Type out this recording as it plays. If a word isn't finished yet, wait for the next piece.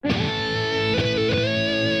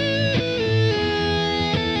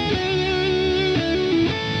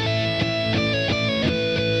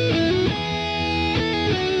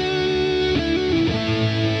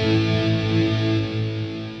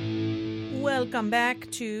Welcome back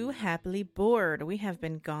to Happily Bored. We have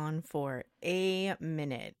been gone for a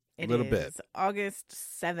minute. It little is bit. August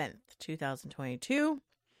 7th, 2022.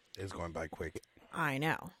 It's going by quick. I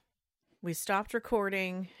know. We stopped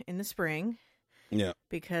recording in the spring Yeah.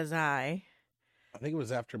 because I think it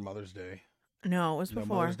was after Mother's Day. No, it was No,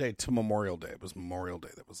 before. Mother's Day to Memorial Day. It was Memorial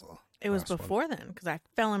Day. That was the It was last one. before then because I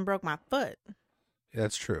fell and broke my foot. Yeah,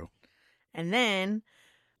 that's true. And then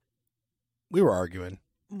We were arguing.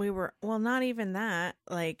 well, not even that.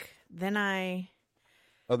 Like, then I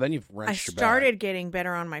Oh, then you've wrenched your started getting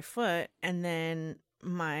better on my foot, and then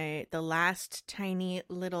the last tiny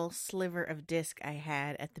little sliver of disc I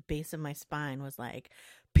had at the base of my spine was like,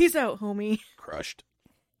 "Peace out, homie." back. Crushed.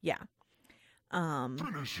 Yeah.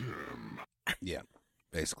 Finish him. Yeah,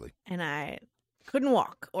 basically. And I couldn't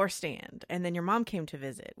walk or stand. And then your mom came to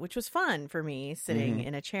visit, which was fun for me, sitting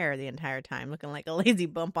in a chair the entire time, looking like a lazy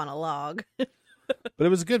bump on a log. But it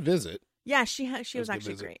was a good visit. Yeah, she was was a good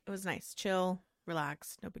actually visit. great. It was nice, chill,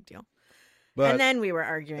 relax, no big deal. But And then we were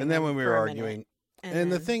arguing. when we for were a minute. arguing, And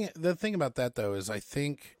and then- the thing about that though is I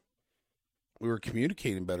think we were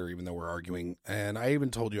communicating better even though we're arguing. And I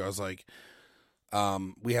even told you, I was like,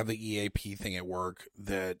 we have the EAP thing at work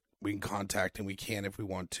that we can contact and we can if we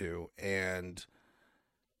want to. And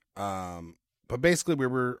but basically we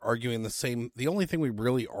were arguing the only thing we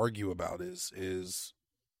really argue about is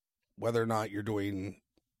whether or not you're doing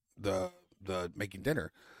the making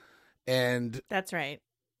dinner. And That's right.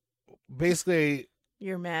 basically,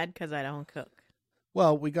 You're mad because I don't cook.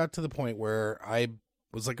 well, we got to the point where I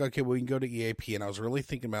was like, okay, well, we can go to EAP. And I was really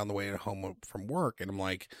thinking about on the way home from work. And I'm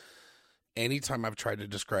like, anytime I've tried to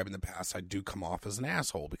describe in the past, I do come off as an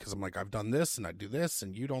asshole because I'm like, I've done this and I do this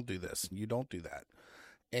and you don't do this and you don't do that.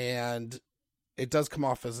 And it does come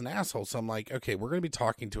off as an asshole. So I'm like, okay, we're going to be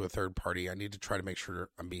talking to a third party. I need to try to make sure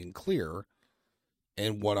I'm being clear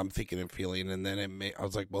in what I'm thinking and feeling. And then I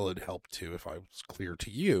was like, well, it'd help too if I was clear to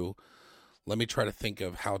you. Let me try to think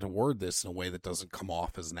of how to word this in a way that doesn't come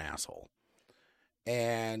off as an asshole.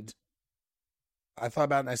 And I thought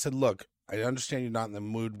about it and I said, look, I understand you're not in the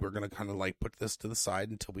mood. We're going to kind of like put this to the side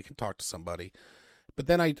until we can talk to somebody. But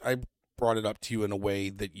then I brought it up to you in a way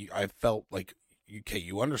that I felt like, okay,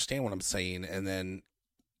 you understand what I'm saying. And then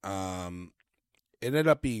it ended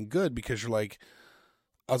up being good because you're like,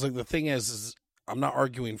 I was like, the thing is I'm not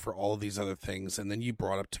arguing for all of these other things. And then you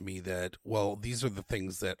brought up to me that, well, these are the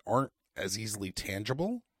things that aren't as easily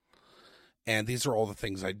tangible. And these are all the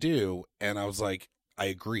things I do. And I was like, I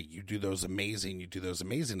agree. You do those amazing.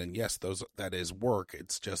 And yes, that is work.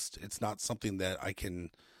 It's not something that I can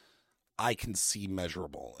see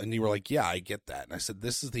measurable. And you were like, yeah, I get that. And I said,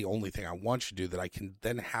 this is the only thing I want you to do that I can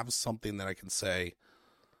then have something that I can say,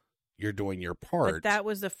 you're doing your part. But that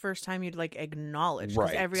was the first time you'd like acknowledge. Because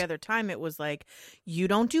Right. every other time it was like, you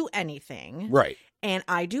don't do anything. Right. And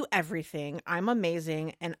I do everything. I'm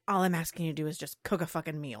amazing. And all I'm asking you to do is just cook a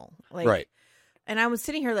fucking meal. Like, Right. And I was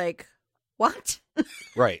sitting here like, what?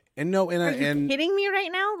 Right. And no, Are you and kidding me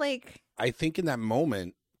right now? Like, I think in that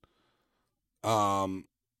moment,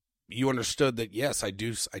 you understood that, yes, I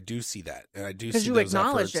do see that. And I do see because you those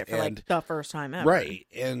acknowledged efforts, it for and- like the first time ever. Right.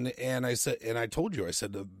 And I said, and I told you, I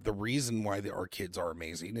said the reason why our kids are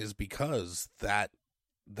amazing is because that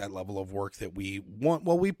level of work that we want,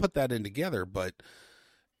 well, we put that in together, but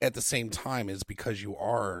at the same time is because you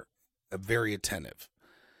are very attentive.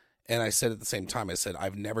 And I said at the same time, I said,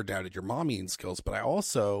 I've never doubted your mommying skills, but I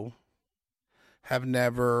also have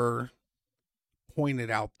never pointed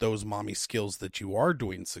out those mommy skills that you are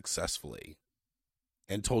doing successfully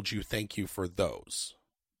and told you thank you for those.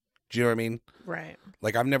 Do you know what I mean? Right.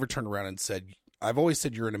 Like, I've never turned around and said, I've always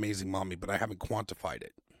said you're an amazing mommy, but I haven't quantified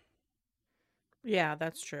it. Yeah,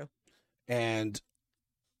 that's true.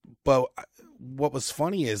 But what was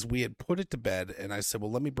funny is we had put it to bed and I said, well,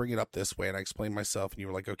 let me bring it up this way. And I explained myself and you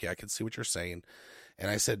were like, okay, I can see what you're saying. And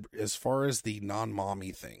I said, as far as the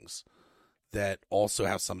non-mommy things that also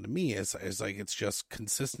have something to me is like, it's just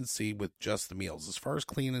consistency with just the meals. As far as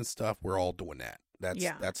cleaning and stuff, we're all doing that.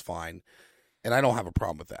 That's fine. And I don't have a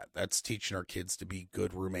problem with that. That's teaching our kids to be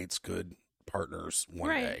good roommates, good partners one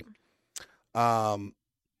Right. day.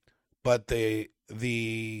 But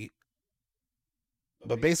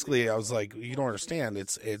but basically I was like, you don't understand.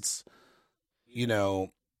 It's, you know,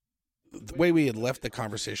 the way we had left the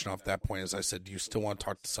conversation off that point is I said, do you still want to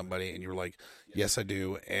talk to somebody? And you were like, yes, I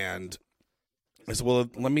do. And I said, well,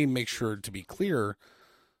 let me make sure to be clear.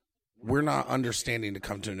 We're not understanding to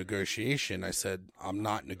come to a negotiation. I said, I'm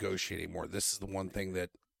not negotiating more. This is the one thing that,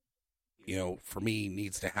 you know, for me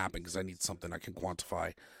needs to happen because I need something I can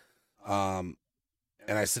quantify.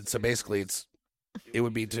 And I said, so basically It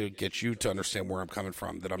would be to get you to understand where I'm coming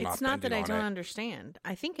from, that I'm not It's not that bending I on don't it. understand.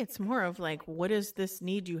 I think it's more of like, what is this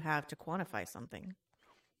need you have to quantify something?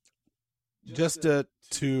 Just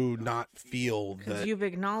to not feel Because that. you've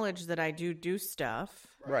acknowledged that I do stuff,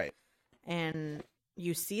 Right. and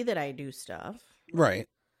you see that I do stuff. Right.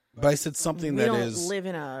 But I said something We that don't is. live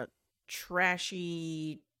in a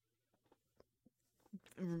trashy,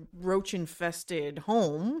 roach-infested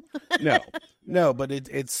home. No, but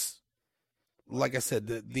it's like I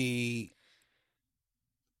said,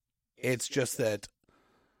 it's just that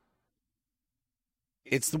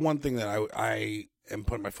it's the one thing that I am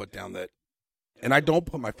putting my foot down, that, and I don't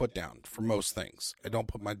put my foot down for most things. I don't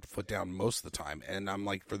put my foot down most of the time. And I'm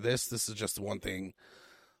like, for this is just the one thing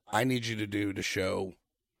I need you to do to show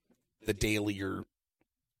the daily you're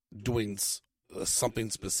doing something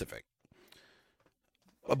specific.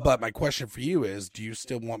 But my question for you is, do you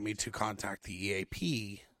still want me to contact the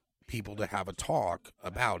EAP people to have a talk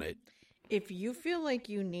about it? If you feel like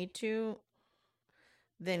you need to,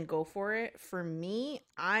 then go for it. For me,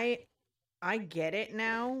 I get it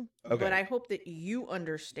now, Okay. but I hope that you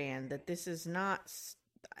understand that this is not,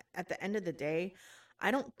 at the end of the day,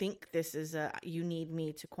 I don't think this is you need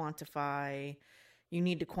me to quantify, you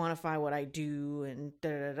need to quantify what I do and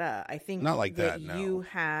da-da-da. I think Not like that, no.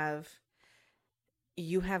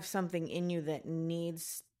 you have something in you that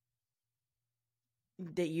needs,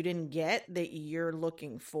 that you didn't get, that you're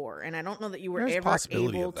looking for. And I don't know that you were There's ever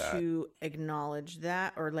possibility able of that. to acknowledge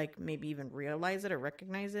that, or like maybe even realize it or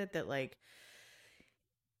recognize it, that like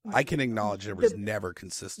I can acknowledge there was never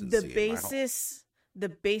consistency. the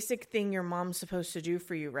basic thing your mom's supposed to do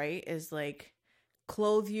for you, right, is like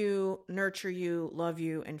clothe you, nurture you, love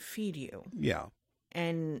you, and feed you. Yeah.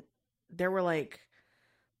 And there were like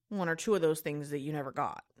one or two of those things that you never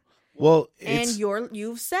got. Well, And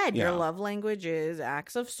you've said your Yeah. love language is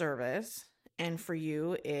acts of service, and for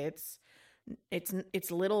you it's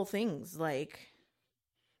little things like,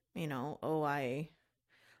 you know, oh, I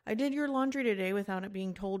did your laundry today without it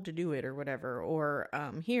being told to do it, or whatever, or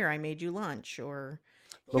here, I made you lunch, or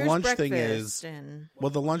The here's lunch thing breakfast, is- and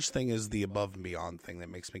the lunch thing is the above and beyond thing that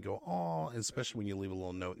makes me go, oh, especially when you leave a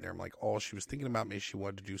little note in there. I'm like, oh, she was thinking about me. She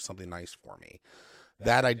wanted to do something nice for me.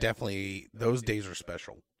 That I definitely, those days are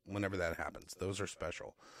special. Whenever that happens, those are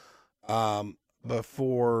special. But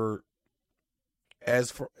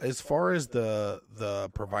as far as the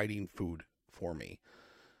providing food for me,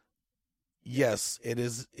 yes, it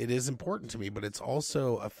is important to me, but it's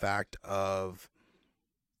also a fact of,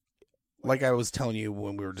 like I was telling you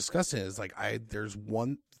when we were discussing it, is like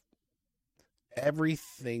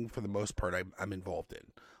everything for the most part I'm involved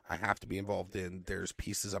in. I have to be involved in. There's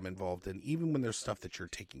pieces I'm involved in, even when there's stuff that you're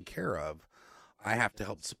taking care of. I have to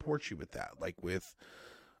help support you with that. Like with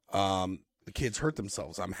the kids hurt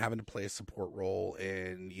themselves, I'm having to play a support role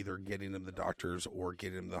in either getting them the doctors or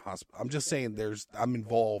getting them to the hospital. I'm just saying I'm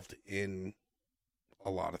involved in a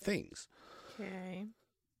lot of things. okay,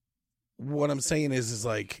 What I'm saying is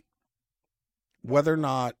like, whether or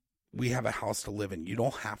not we have a house to live in, you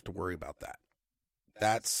don't have to worry about that.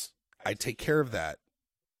 I take care of that.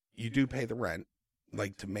 You do pay the rent,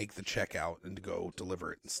 like to make the check out and to go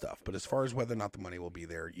deliver it and stuff. But as far as whether or not the money will be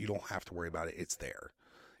there, you don't have to worry about it. It's there.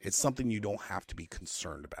 It's something you don't have to be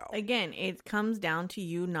concerned about. again, it comes down to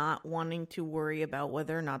you not wanting to worry about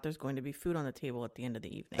whether or not there's going to be food on the table at the end of the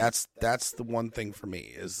evening. That's the one thing for me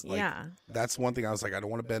is like, yeah. that's one thing I was like, I don't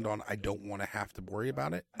want to bend on. I don't want to have to worry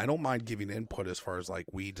about it. I don't mind giving input as far as like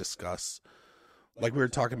we discuss, like we were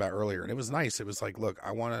talking about earlier, and it was nice. It was like, look,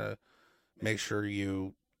 I want to make sure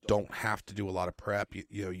you don't have to do a lot of prep.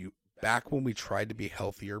 You back when we tried to be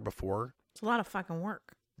healthier before, It's a lot of fucking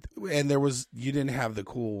work. and you didn't have the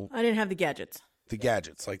cool, I didn't have the gadgets. the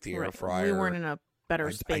gadgets like the air Right. fryer. We weren't in a better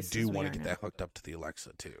I space. do want to to get that hooked up to the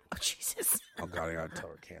Alexa too. Oh, Jesus. Oh God, I gotta tell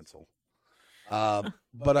her cancel.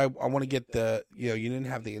 But I want to get you didn't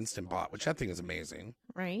have the Instant Pot, which I think is amazing.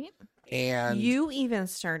 Right? And You even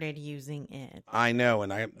started using it. I know,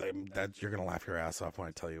 and that you're gonna laugh your ass off when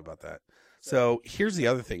I tell you about that. So here's the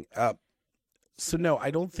other thing. So no, I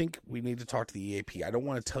don't think we need to talk to the EAP. I don't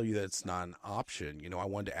want to tell you that it's not an option. I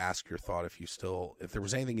wanted to ask your thought if there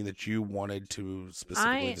was anything that you wanted to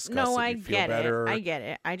specifically discuss. No, that I you feel get better. it. I get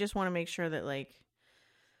it. I just want to make sure that like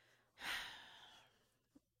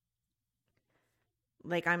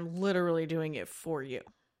I'm literally doing it for you.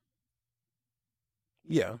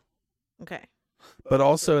 Yeah, Okay. but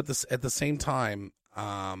also at the same time,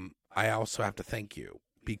 I also have to thank you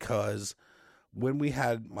because when we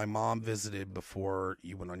had my mom visited before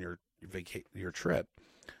you went on your trip,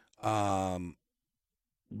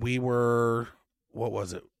 we were, what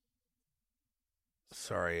was it?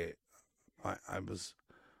 Sorry, I was,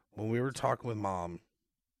 when we were talking with Mom,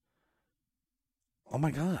 oh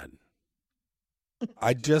my God.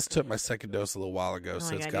 I just took my second dose a little while ago,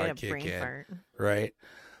 so it's got to kick in. Fart. Right?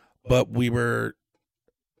 But we were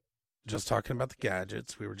just talking about the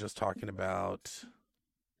gadgets. We were just talking about,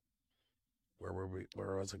 where were we?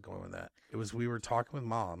 Where was it going with that? We were talking with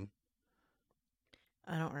Mom.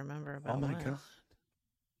 I don't remember about Oh my what. God.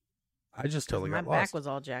 I just totally My got back lost. was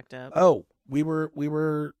all jacked up. Oh, we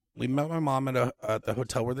met my mom at the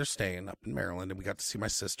hotel where they're staying up in Maryland, and we got to see my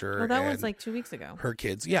sister. Oh, that and was like 2 weeks ago. her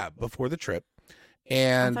kids. Yeah, before the trip. I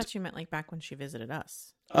And thought you meant like back when she visited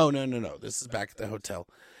us. oh no. This is back at the hotel.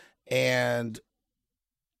 And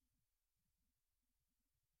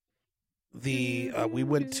we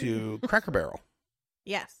went to Cracker Barrel.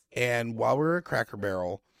 Yes. And while we were at Cracker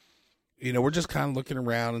Barrel, we're just kind of looking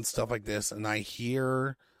around and stuff like this, and I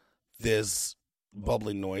hear this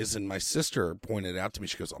bubbling noise, and my sister pointed it out to me.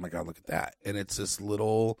 She goes, "Oh my God, look at that!" And it's this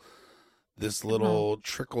little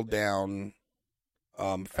trickle down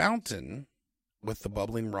fountain with the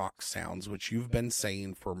bubbling rock sounds, which you've been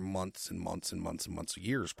saying for months and months and months and months,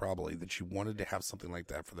 years probably, that you wanted to have something like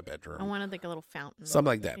that for the bedroom. I wanted like a little fountain. Something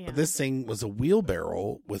like that. Yeah. But this thing was a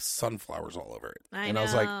wheelbarrow with sunflowers all over it. I and I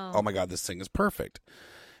was like, oh my God, this thing is perfect.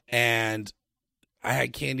 And I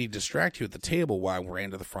had Candy distract you at the table while I ran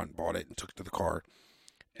to the front and bought it and took it to the car.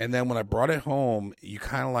 And then when I brought it home, you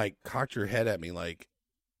kind of like cocked your head at me like,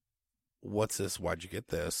 what's this? Why'd you get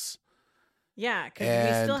this? Yeah, because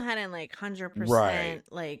we still hadn't like 100%. Right.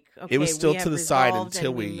 Like, okay, it was still we to have the side resolved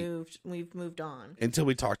until and we've moved on. Until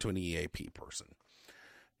we talked to an EAP person.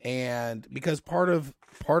 And because part of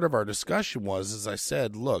our discussion was, as I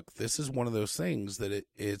said, look, this is one of those things that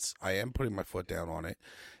I am putting my foot down on it.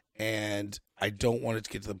 And I don't want it to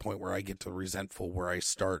get to the point where I get to resentful, where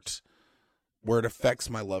it affects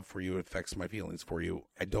my love for you, it affects my feelings for you.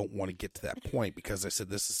 I don't want to get to that point, because I said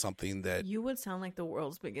this is something that... You would sound like the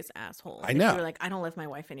world's biggest asshole. I know. If you were like, I don't love my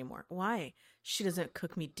wife anymore. Why? She doesn't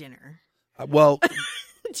cook me dinner. Well...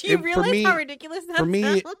 Do you realize how ridiculous that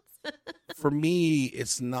sounds? For me,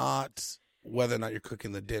 it's not whether or not you're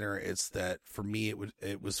cooking the dinner. It's that for me,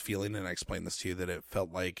 it was feeling, and I explained this to you, that it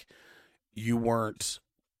felt like you weren't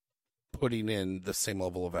putting in the same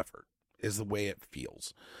level of effort, is the way it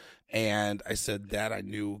feels. And I said that I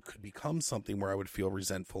knew could become something where I would feel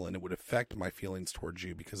resentful, and it would affect my feelings towards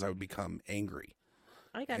you, because I would become angry.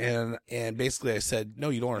 I got it. And basically I said, no,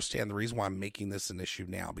 you don't understand the reason why I'm making this an issue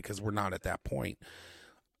now, because we're not at that point.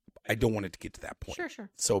 I don't want it to get to that point. Sure.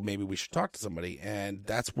 So maybe we should talk to somebody. And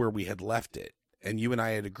that's where we had left it. And you and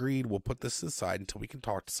I had agreed, we'll put this aside until we can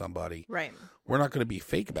talk to somebody. Right. We're not going to be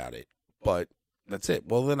fake about it, but that's it.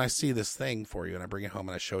 Well, then I see this thing for you, and I bring it home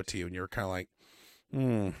and I show it to you, and you're kind of like,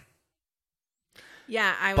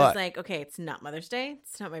 Yeah, I was like, okay, it's not Mother's Day.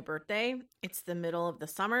 It's not my birthday. It's the middle of the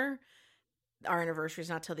summer. Our anniversary is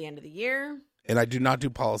not till the end of the year. And I do not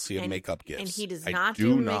do policy of makeup gifts. And he does I not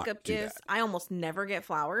do not makeup do gifts. that. I almost never get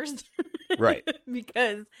flowers. Right.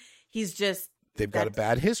 Because he's just... They've got a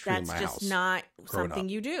bad history in my house. That's just not something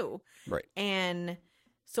up. you do. Right. And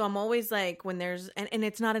so I'm always like, when there's... And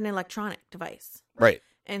it's not an electronic device. Right.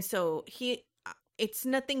 And so it's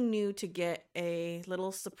nothing new to get a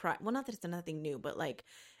little surprise. Well, not that it's nothing new, but like,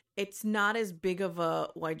 it's not as big of a,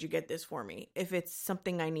 why'd you get this for me? If it's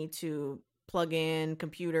something I need to plug in,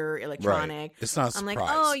 computer, electronic. Right. It's not a I'm surprise. like,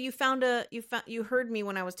 oh, you heard me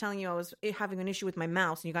when I was telling you I was having an issue with my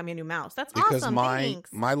mouse, and you got me a new mouse. That's because awesome.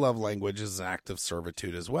 Thanks. my love language is an act of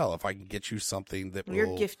servitude as well. If I can get you something that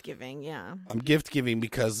You're gift giving, yeah. I'm gift giving,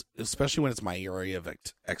 because especially when it's my area of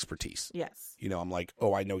expertise. Yes. I'm like,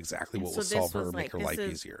 oh, I know exactly what will solve her and make her life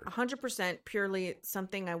easier. 100% purely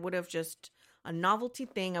something I would have just a novelty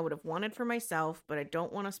thing I would have wanted for myself, but I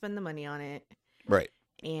don't want to spend the money on it. Right.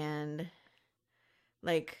 And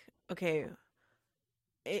like, okay,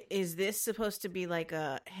 is this supposed to be like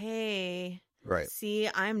a, hey, right, see,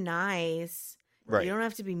 I'm nice. Right. You don't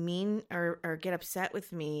have to be mean or get upset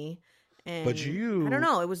with me. And but I don't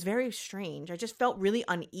know. It was very strange. I just felt really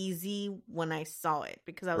uneasy when I saw it,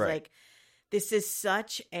 because I was like, this is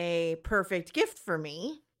such a perfect gift for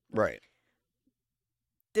me. Right.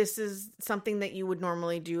 This is something that you would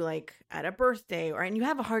normally do like at a birthday, and you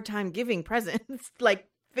have a hard time giving presents, like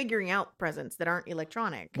figuring out presents that aren't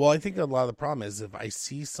electronic. Well, I think a lot of the problem is if I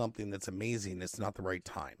see something that's amazing, it's not the right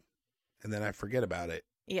time, and then I forget about it.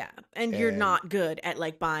 Yeah, and you're not good at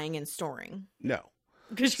like buying and storing. No.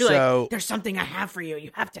 Because you're like, there's something I have for you.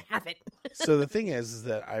 You have to have it. So the thing is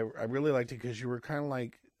that I really liked it because you were kind of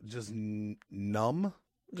like just numb.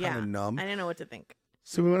 Yeah. Kind of numb. I didn't know what to think.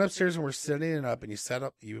 So we went upstairs and we're setting it up, and you set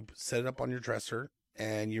it up on your dresser,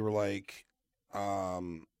 and you were like,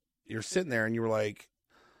 you're sitting there and you were like,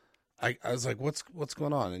 I was like, what's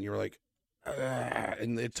going on? And you were like,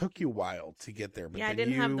 and it took you a while to get there. But Yeah, I then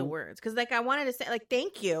didn't have the words because, like, I wanted to say, like,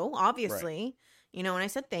 thank you, obviously. Right. You know, when I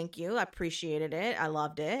said thank you, I appreciated it. I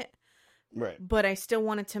loved it. Right. But I still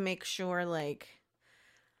wanted to make sure, like,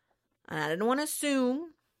 and I didn't want to assume.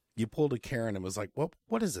 You pulled a Karen and was like,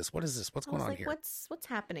 what is this? What is this? What's I going was on like, here? what's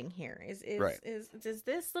happening here? Right. Does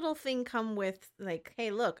this little thing come with, like,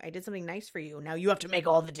 hey, look, I did something nice for you. Now you have to make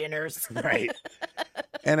all the dinners. Right.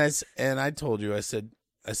 And I told you, I said,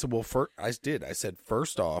 well, I said,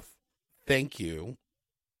 first off, thank you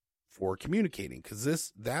for communicating,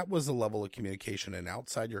 because that was a level of communication and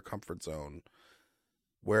outside your comfort zone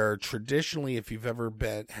where traditionally, if you've ever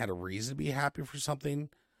had a reason to be happy for something,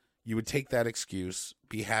 you would take that excuse,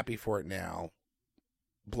 be happy for it now,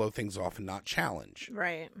 blow things off, and not challenge.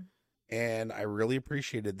 Right. And I really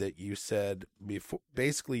appreciated that you said,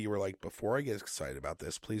 basically, you were like, before I get excited about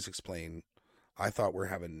this, please explain. I thought we're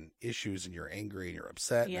having issues and you're angry and you're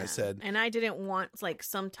upset. Yeah. And I said, and I didn't want, like,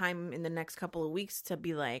 sometime in the next couple of weeks to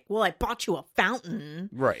be like, well, I bought you a fountain.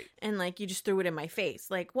 right. And, like, you just threw it in my face.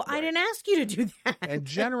 Like, well, I Right. didn't ask you to do that. And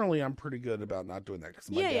generally, I'm pretty good about not doing that because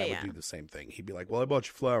my dad Yeah. would do the same thing. He'd be like, well, I bought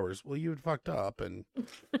you flowers. Well, you had fucked up. And,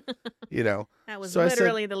 you know. That was So I said-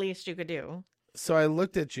 literally the least you could do. So I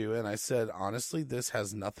looked at you and I said, honestly, this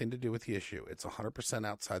has nothing to do with the issue. It's 100%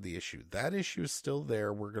 outside the issue. That issue is still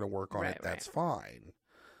there. We're going to work on Right, it. That's fine.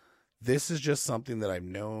 This is just something that I've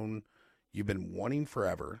known you've been wanting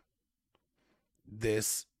forever.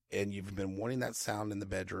 And you've been wanting that sound in the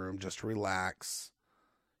bedroom just to relax,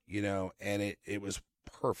 you know, and it was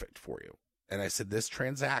perfect for you. And I said, this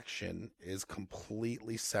transaction is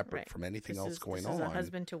completely separate Right. from anything else going This is on. a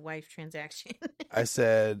husband to wife transaction. I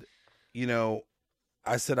said, you know,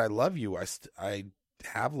 I love you. I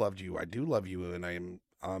have loved you. I do love you. And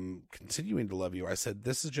I'm continuing to love you. I said,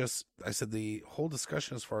 the whole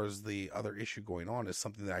discussion as far as the other issue going on is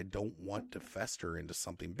something that I don't want to fester into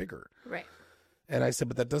something bigger. Right. And I said,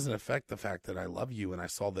 but that doesn't affect the fact that I love you. And I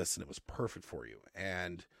saw this and it was perfect for you.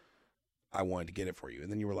 And I wanted to get it for you.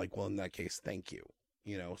 And then you were like, well, in that case, thank you.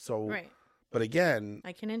 You know, so, Right. but again,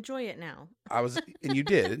 I can enjoy it now. and you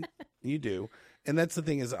did, you do. And that's the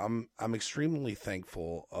thing is I'm extremely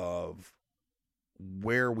thankful of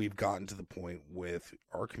where we've gotten to the point with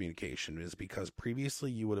our communication is because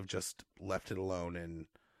previously you would have just left it alone and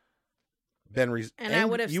been I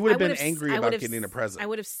would have you would have been I angry would about have getting a s- present. I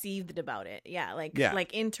would have seethed about it. Yeah,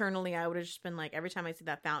 like internally I would have just been like, every time I see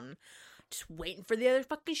that fountain, just waiting for the other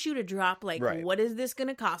fucking shoe to drop, like, Right. what is this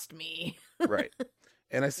gonna cost me? Right.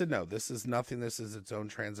 And I said, no, this is nothing. This is its own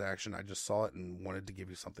transaction. I just saw it and wanted to give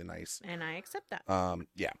you something nice. And I accept that.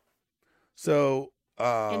 Yeah. So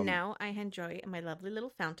And now I enjoy my lovely little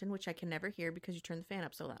fountain, which I can never hear because you turn the fan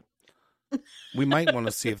up so loud. we might want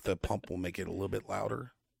to see if the pump will make it a little bit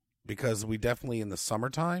louder, because we definitely in the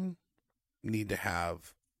summertime need to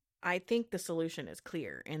have. I think the solution is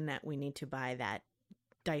clear in that we need to buy that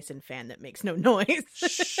Dyson fan that makes no noise.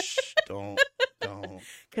 Shh, don't.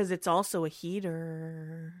 Because it's also a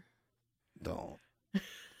heater.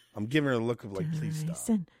 I'm giving her a look of like, please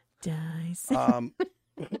stop. Dyson.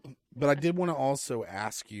 But I did want to also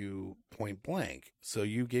ask you point blank. So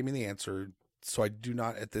you gave me the answer. So I do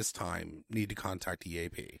not at this time need to contact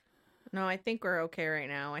EAP. No, I think we're okay right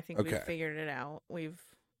now. I think Okay. we've figured it out. We've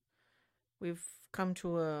come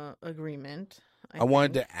to a agreement. I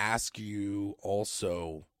wanted to ask you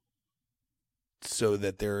also, so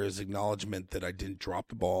that there is acknowledgement that I didn't drop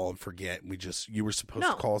the ball and forget. You were supposed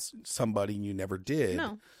No. to call somebody and you never did.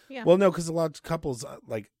 No, yeah. Well, no, because a lot of couples,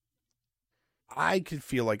 like, I could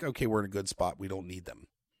feel like, okay, we're in a good spot. We don't need them.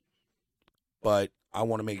 But I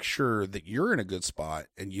want to make sure that you're in a good spot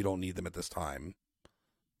and you don't need them at this time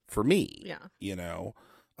for me. Yeah. You know?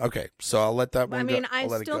 Okay, so I'll let that one I mean, go. I I'll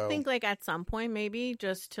let it still go. think, like, at some point, maybe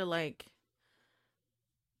just to, like,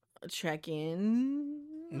 check in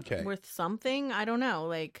Okay. with something. I don't know.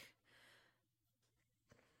 Like,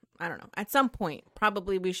 I don't know. At some point,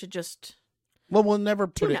 probably we should just. Well, we'll never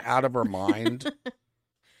put Tune it up. out of our mind.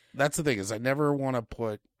 That's the thing, is I never want to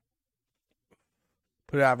put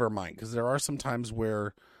it out of our mind, because there are some times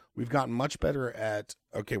where we've gotten much better at,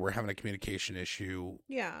 okay, we're having a communication issue.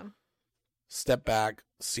 Yeah. Step back,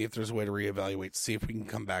 see if there's a way to reevaluate, see if we can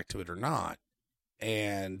come back to it or not.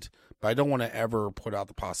 But I don't want to ever put out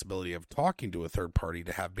the possibility of talking to a third party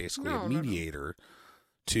to have basically No, a no. mediator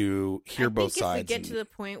to hear both sides. If we get to the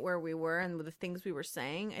point where we were and with the things we were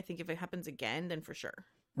saying, I think if it happens again, then for sure.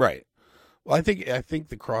 Right. Well, I think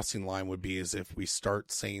the crossing line would be is if we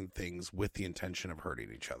start saying things with the intention of hurting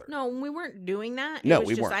each other. No, we weren't doing that. No, it was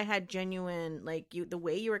we just weren't. I had genuine, like, the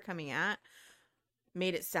way you were coming at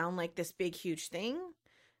made it sound like this big, huge thing.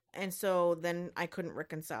 And so then I couldn't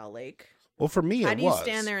reconcile, like, Well, for me, how it do you was.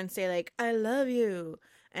 stand there and say, like, I love you?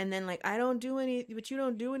 And then, like, I don't do any, but you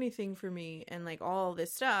don't do anything for me. And, like, all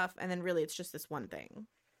this stuff. And then really it's just this one thing.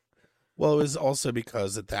 Well, it was also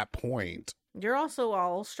because at that point, You're also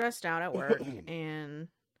all stressed out at work and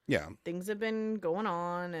yeah, things have been going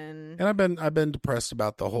on. And I've been depressed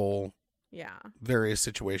about the whole yeah, various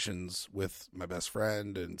situations with my best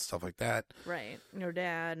friend and stuff like that. right. Your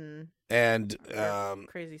dad and And your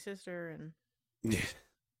crazy sister. And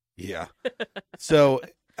yeah. So,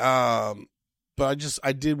 but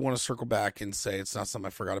I did want to circle back and say it's not something I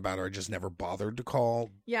forgot about or I just never bothered to call.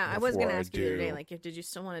 yeah, I was going before to I ask you the other day, do. like, did you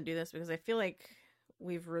still want to do this? Because I feel like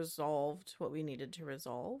we've resolved what we needed to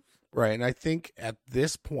resolve. Right. And I think at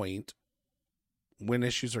this point, when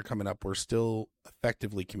issues are coming up, we're still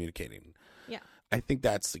effectively communicating. Yeah. I think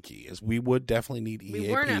that's the key is we would definitely need EAP. We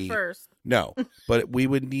weren't at first. No, but we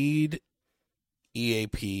would need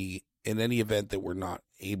EAP in any event that we're not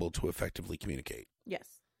able to effectively communicate. Yes.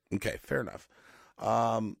 Okay, fair enough.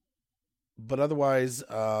 But otherwise,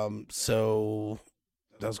 so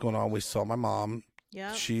that was going on. We saw my mom.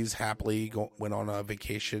 Yeah. She's happily went on a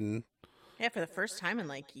vacation. Yeah, for the first time in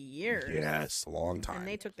like years. Yes, a long time. And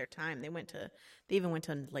they took their time. They even went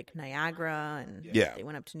to like Niagara and Yeah. they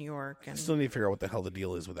went up to New York. I And still need to figure out what the hell the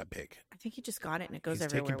deal is with that pig. I think he just got it and it goes He's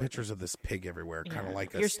everywhere. taking with pictures of this pig everywhere, it. kind of Yeah.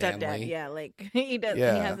 like a your Stanley. stepdad. Yeah, like he does.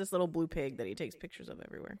 Yeah. He has this little blue pig that he takes pictures of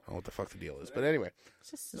everywhere. I don't know what the fuck the deal is, but anyway. It's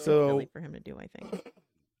just so So- silly for him to do, I think.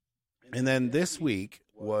 And then this week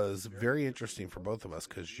was very interesting for both of us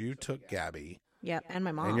because you took Gabby Yeah, and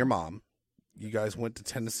my mom. and your mom. You guys went to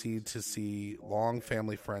Tennessee to see long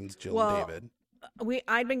family friends Jill Well, and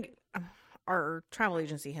David. Our travel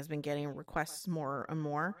agency has been getting requests more and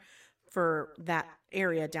more for that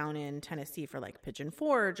area down in Tennessee for like Pigeon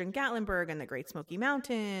Forge and Gatlinburg and the Great Smoky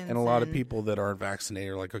Mountains. And a lot of people that aren't vaccinated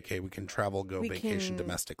are like, okay, we can travel, go We vacation can-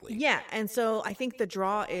 domestically. Yeah, and so I think the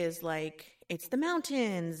draw is like it's the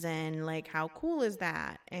mountains and like how cool is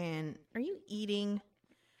that? And are you eating?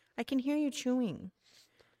 I can hear you chewing.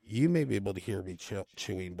 You may be able to hear me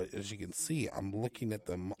chewing, but as you can see, I'm looking at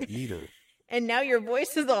the meter. And now your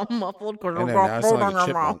voice is all muffled. I know, now I sound like a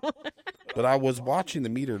chipmunk. But I was watching the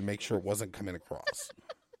meter to make sure it wasn't coming across.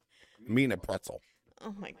 Me and a pretzel.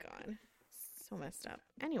 Oh my god. So messed up.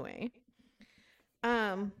 Anyway.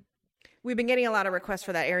 We've been getting a lot of requests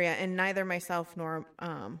for that area and neither myself nor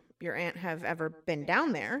your aunt have ever been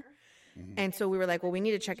down there. Mm-hmm. And so we were like, well, we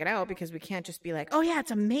need to check it out because we can't just be like, oh yeah,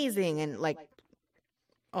 it's amazing and like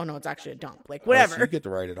oh no, it's actually a dump. Like whatever. Oh, so you get to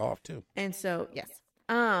write it off too. And so, yes.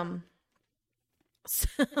 So,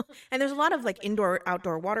 and there's a lot of like indoor,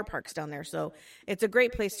 outdoor water parks down there. So it's a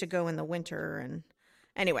great place to go in the winter. And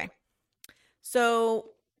anyway,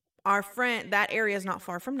 so our friend, that area is not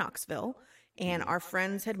far from Knoxville. And our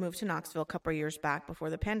friends had moved to Knoxville a couple of years back before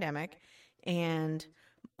the pandemic. And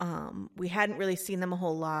we hadn't really seen them a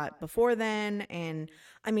whole lot before then. And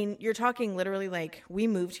I mean, you're talking literally like we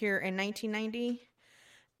moved here in 1990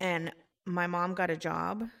 and my mom got a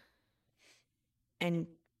job and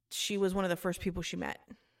she was one of the first people she met.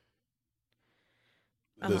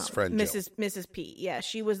 This friend, Jill. Mrs. P. Yeah,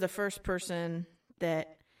 she was the first person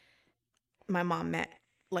that my mom met,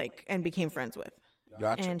 like, and became friends with.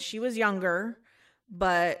 Gotcha. And she was younger,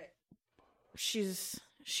 but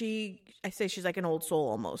I say she's like an old soul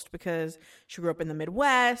almost because she grew up in the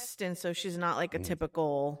Midwest, and so she's not like a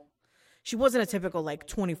typical. She wasn't a typical like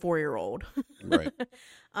 24-year-old. Right.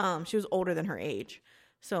 She was older than her age.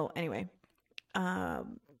 So anyway,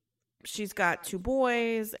 she's got 2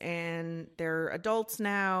 boys and they're adults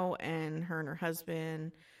now, and her and her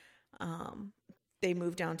husband, they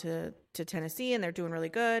moved down to Tennessee and they're doing really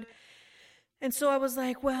good. And so I was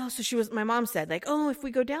like, well, my mom said like, oh, if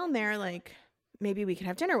we go down there, like maybe we could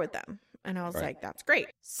have dinner with them. And I was Right. like, that's great.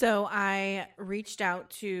 So I reached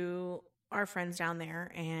out to our friends down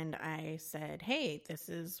there and I said, hey, this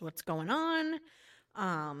is what's going on.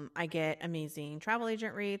 I get amazing travel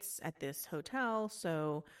agent rates at this hotel,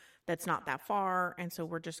 so that's not that far. And so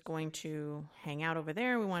we're just going to hang out over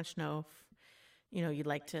there. We want to know if, you'd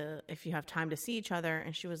like to, if you have time to see each other.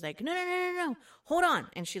 And she was like, no, hold on.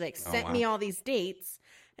 And she like sent wow. me all these dates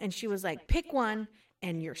and she was like, pick one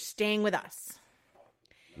and you're staying with us.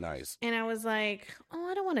 Nice. And I was like, oh,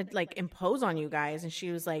 I don't want to like impose on you guys. And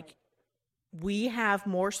she was like, we have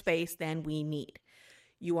more space than we need.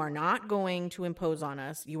 You are not going to impose on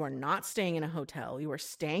us. You are not staying in a hotel. You are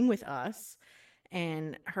staying with us.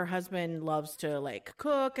 And her husband loves to like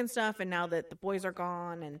cook and stuff. And now that the boys are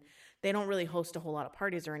gone and they don't really host a whole lot of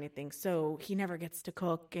parties or anything. So he never gets to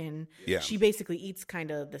cook, and Yeah. she basically eats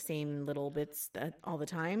kind of the same little bits all the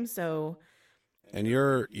time. So, And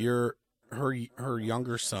her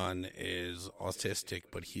younger son is autistic,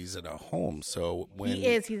 but he's at a home. So when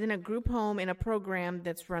he's in a group home in a program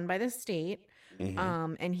that's run by the state.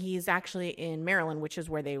 Mhm. And he's actually in Maryland, which is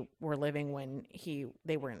where they were living when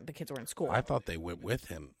the kids were in school. I thought they went with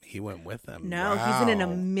him. He went with them. No, he's in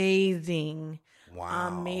an Wow.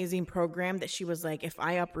 amazing program that she was like, if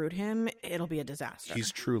I uproot him, it'll be a disaster.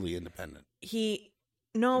 He's truly independent. With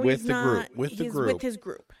With he's the group. not. With the He's group. with his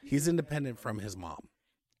group. He's independent from his mom.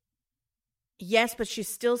 Yes, but she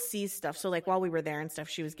still sees stuff. So like while we were there and stuff,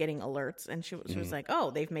 she was getting alerts, and she was like,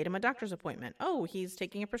 "Oh, they've made him a doctor's appointment. Oh, he's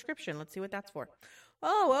taking a prescription. Let's see what that's for.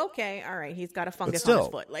 Oh, okay, all right. He's got a fungus on his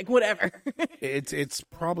still. foot. Like whatever." It's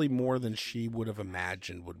probably more than she would have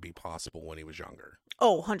imagined would be possible when he was younger.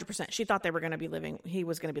 Oh, 100%. She thought he was going to be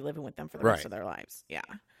living with them for the rest Right. of their lives. Yeah.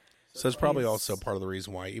 So it's probably also part of the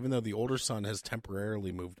reason why, even though the older son has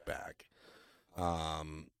temporarily moved back,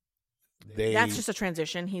 That's just a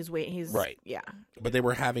transition. He's Right. Yeah. But they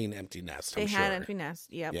were having an empty nest. They I'm had sure. empty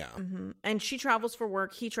nest. Yep. Yeah. And she travels for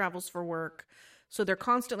work. He travels for work. So they're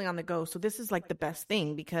constantly on the go. So this is like the best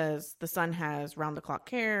thing because the son has round the clock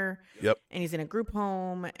care. Yep. And he's in a group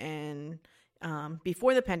home. And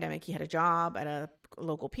before the pandemic, he had a job at a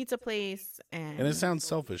local pizza place. And And it sounds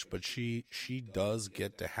selfish, but she does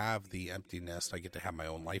get to have the empty nest. I get to have my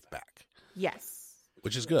own life back, yes.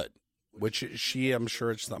 which is good. Which she, I'm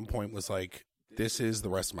sure, at some point was like, "This is the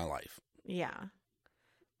rest of my life." Yeah.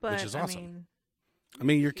 But Which is awesome. I mean, I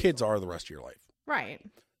mean, your kids are the rest of your life, right.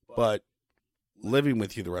 but living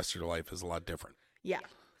with you the rest of your life is a lot different. Yeah.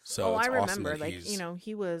 So I it's remember, awesome that like, he's,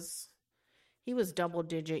 he was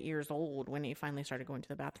double-digit years old when he finally started going to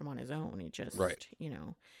the bathroom on his own. He just, Right.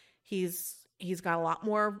 He's got a lot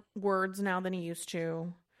more words now than he used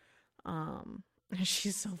to.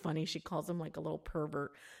 She's so funny. She calls him like a little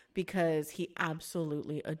pervert because he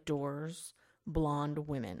absolutely adores blonde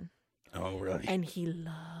women. Oh, really? And he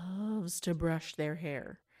loves to brush their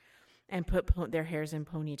hair and put their hairs in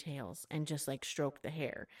ponytails and just like stroke the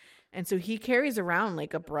hair. And so he carries around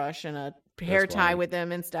like a brush and a hair tie funny. with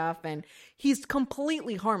him and stuff. And he's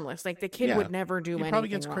completely harmless. Like the kid Yeah. would never do He anything probably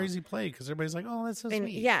gets wrong. crazy play because everybody's like, "Oh, that's so And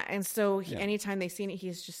sweet." yeah, and so Yeah. anytime they see it,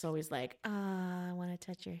 he's just always like, I want to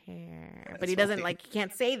touch your hair. But That's he doesn't funny. like, he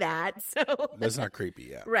can't say that. So, That's not creepy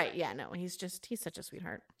yet. right. Yeah, no, he's such a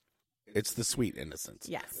sweetheart. It's the sweet innocence.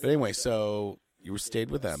 Yes. But anyway, so you stayed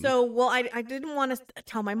with them. So, well, I didn't want to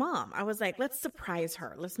tell my mom. I was like, let's surprise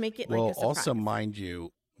her. Let's make it Well, like a surprise. also, mind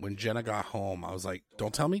you, when Jenna got home, I was like,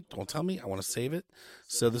 don't tell me. I want to save it.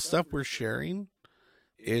 So the stuff we're sharing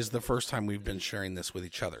is the first time we've been sharing this with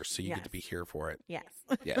each other. So you Yes. get to be here for it. Yes.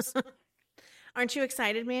 Yes. Aren't you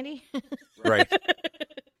excited, Mandy? Right.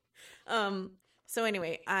 So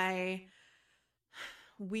anyway,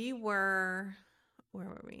 where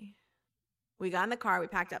were we? We got in the car, we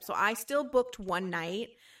packed up. So I still booked one night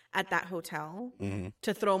at that hotel hmm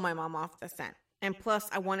to throw my mom off the scent. And plus,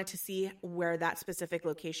 I wanted to see where that specific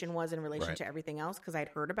location was in relation Right. to everything else because I'd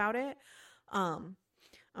heard about it. Oh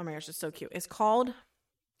my gosh, it's so cute. It's called,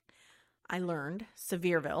 I learned,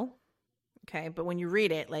 Sevierville. Okay, but when you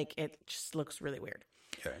read it, like it just looks really weird.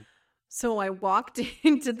 Okay. So I walked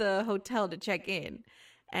into the hotel to check in,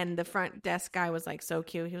 and the front desk guy was like so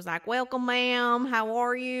cute. He was like, "Welcome, ma'am. How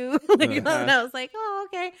are you?" And I was like, "Oh,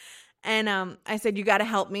 okay." And I said, "You got to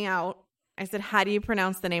help me out." I said, "How do you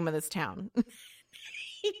pronounce the name of this town?"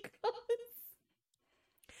 He goes,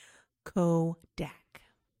 Kodak.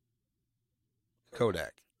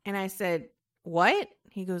 Kodak. And I said, "What?"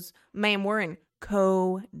 He goes, "Ma'am, we're in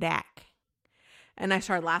Kodak." And I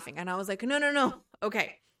started laughing, and I was like, no.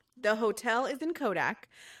 Okay, the hotel is in Kodak.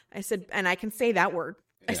 I said, and I can say that word.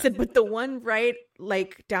 I Yeah. said, but the one right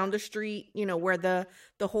like down the street, where the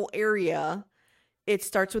whole area, it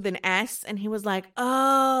starts with an S. And he was like,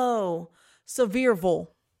 "Oh, Sevierville."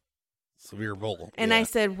 Severe Bowl. And I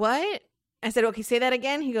said, "What?" I said, "Okay, say that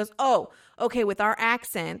again." He goes, "Oh, okay, with our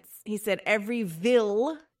accents." He said, "Every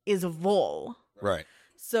ville is a vol. Right.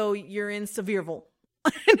 So you're in Sevierville."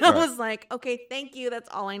 And I Right. was like, "Okay, thank you. That's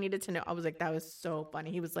all I needed to know." I was like, that was so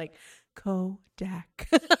funny. He was like, Kodak.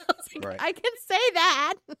 I was like, Right. I can say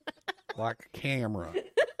that. Like a camera.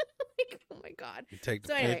 Like, oh my God. You take the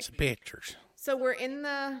So anyway. pictures. So we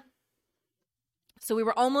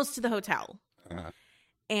were almost to the hotel. Uh-huh.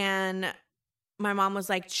 And my mom was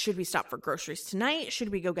like, "Should we stop for groceries tonight? Should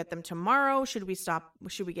we go get them tomorrow? Should we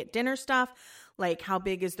get dinner stuff? Like, how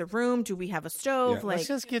big is the room? Do we have a stove? Yeah, like, let's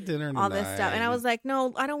just get dinner all this tonight. stuff." And I was like,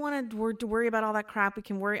 "No, I don't want to worry about all that crap. We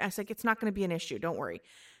can worry." I was like, "It's not going to be an issue. Don't worry."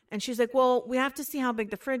 And she's like, well, we have to see how big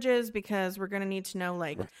the fridge is because we're going to need to know,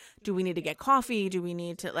 like, do we need to get coffee? Do we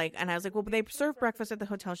need to, like, and I was like, well, but they serve breakfast at the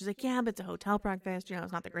hotel. She's like, yeah, but it's a hotel breakfast. You know,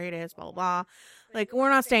 it's not the greatest, blah, blah, blah. Like, we're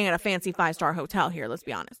not staying at a fancy 5-star hotel here, let's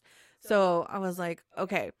be honest. So I was like,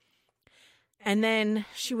 okay. And then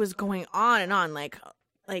she was going on and on, like,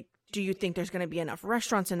 do you think there's going to be enough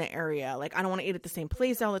restaurants in the area? Like, I don't want to eat at the same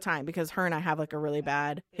place all the time because her and I have like a really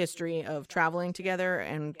bad history of traveling together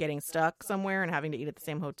and getting stuck somewhere and having to eat at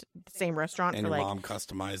the same restaurant And for your like mom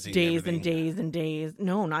customizing days everything. and days and days.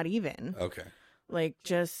 No, not even. Okay. Like,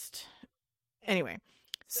 just anyway.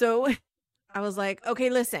 So I was like, okay,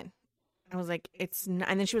 listen. I was like, and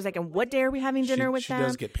then she was like, and what day are we having dinner with them? She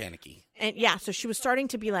does get panicky. And yeah, so she was starting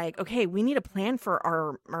to be like, okay, we need a plan for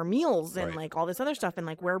our meals and Right. like all this other stuff and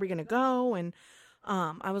like where are we gonna go? And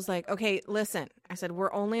I was like, okay, listen. I said,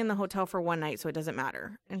 we're only in the hotel for one night, so it doesn't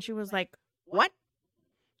matter. And she was like, what?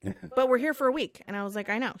 But we're here for a week. And I was like,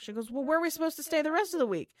 I know. She goes, well, where are we supposed to stay the rest of the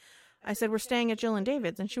week? I said, we're staying at Jill and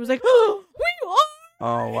David's. And she was like, oh, we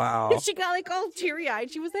are. Oh, wow. And she got like all teary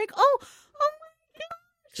eyed. She was like, oh my God.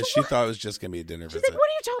 Because she thought it was just going to be a dinner She's visit. like, what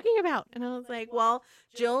are you talking about? And I was like, well,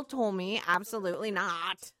 Jill told me absolutely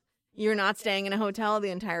not. You're not staying in a hotel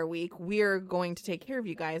the entire week. We're going to take care of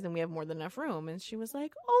you guys and we have more than enough room. And she was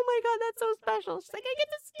like, oh my God, that's so special. She's like, I get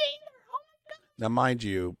to stay there. Oh my God. Now, mind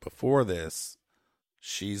you, before this,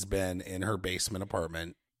 she's been in her basement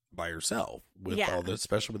apartment by herself with Yeah. all the,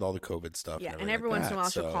 especially with all the COVID stuff. Yeah, and and everything every like once in a that. while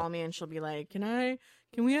she'll call me and she'll be like, can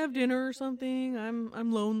we have dinner or something?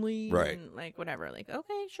 I'm lonely. Right. And like whatever. Like,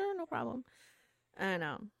 okay, sure, no problem. I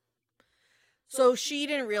know. So she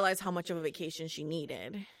didn't realize how much of a vacation she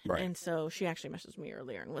needed. Right. And so she actually messaged me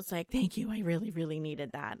earlier and was like, thank you. I really, really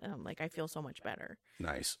needed that. Like, I feel so much better.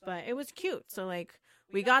 Nice. But it was cute. So like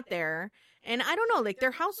we got there and I don't know, like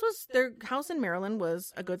their house in Maryland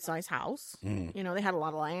was a good size house. Mm. You know, they had a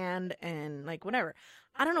lot of land and like whatever.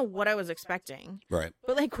 I don't know what I was expecting. Right.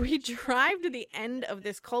 But like we drive to the end of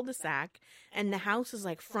this cul-de-sac and the house is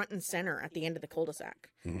like front and center at the end of the cul-de-sac.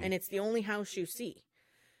 Mhm. And it's the only house you see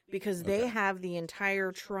because they Okay. have the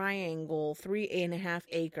entire triangle, 3.5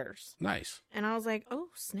 acres. Nice. And I was like, oh,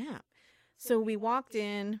 snap. So we walked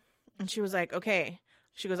in and she was like, okay.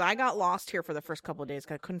 She goes, I got lost here for the first couple of days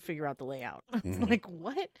because I couldn't figure out the layout. I was Mhm. like,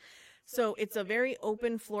 what? So it's a very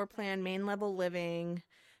open floor plan, main level living.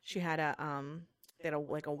 She had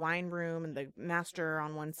like a wine room and the master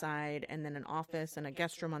on one side and then an office and a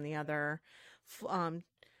guest room on the other.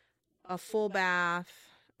 A full bath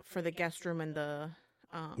for the guest room and the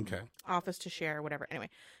Okay. office to share, whatever. Anyway,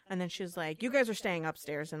 and then she's like, you guys are staying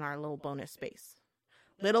upstairs in our little bonus space.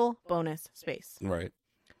 Little bonus space. Right.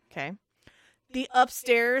 Okay. The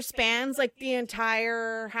upstairs spans like the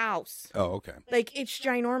entire house. Oh, okay. Like it's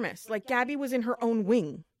ginormous. Like Gabby was in her own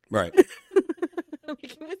wing. Right.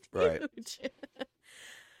 Like, it was Right. huge.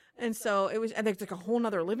 And so it was, and there's like a whole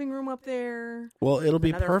nother living room up there. Well, it'll be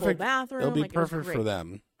Another full perfect. bathroom. It'll be Like, it was perfect for great.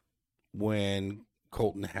 them when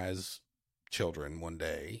Colton has children one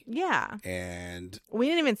day. Yeah. And We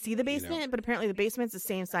didn't even see the You know. basement, but apparently the basement's the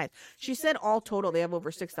same size. She said all total they have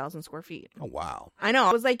over 6,000 square feet. oh, wow. I know.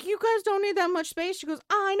 I was like, you guys don't need that much space. She goes,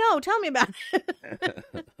 I know. Tell me about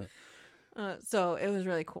it. So it was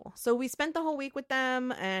really cool. So we spent the whole week with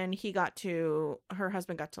them and her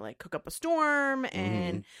husband got to like cook up a storm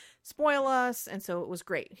and spoil us. And so it was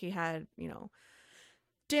great. He had,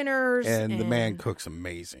 dinners. And the man cooks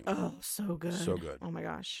amazing. Oh, so good. So good. Oh my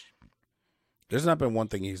gosh. There's not been one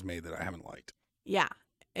thing he's made that I haven't liked. Yeah.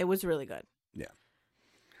 It was really good.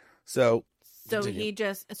 So, So continue.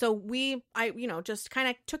 I just kind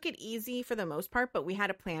of took it easy for the most part, but we had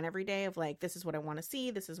a plan every day of like, this is what I want to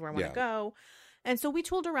see. This is where I want to Yeah. go. And so we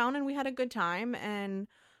tooled around and we had a good time and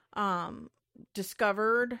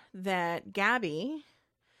discovered that Gabby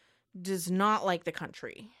does not like the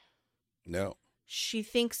country. No. She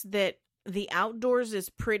thinks that the outdoors is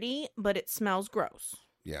pretty, but it smells gross.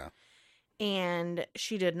 Yeah. And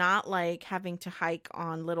she did not like having to hike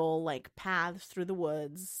on little like paths through the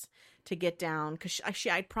woods to get down because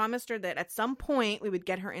I promised her that at some point we would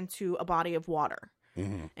get her into a body of water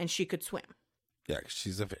hmm and she could swim. Yeah, 'cause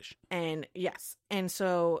she's a fish. And yes, and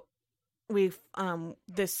so we've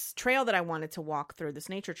this trail that I wanted to walk through, this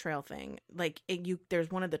nature trail thing, like there's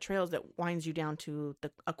one of the trails that winds you down to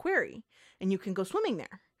a quarry and you can go swimming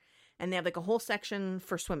there, and they have like a whole section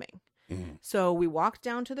for swimming. Mhm. So we walked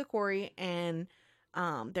down to the quarry and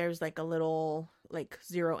there's like a little like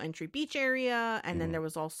zero entry beach area. And then Mhm. there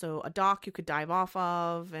was also a dock you could dive off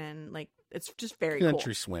of. And like, it's just very cool.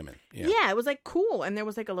 Country swimming. Yeah. Yeah, it was like cool. And there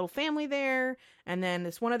was like a little family there. And then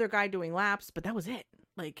this one other guy doing laps, but that was it.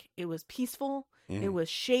 Like it was peaceful. Mhm. It was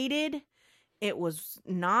shaded. It was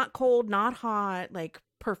not cold, not hot, like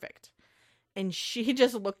perfect. And she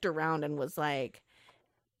just looked around and was like,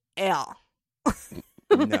 "Ew."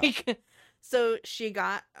 Like, so she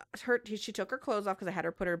took her clothes off because I had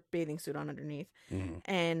her put her bathing suit on underneath.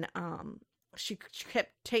 And she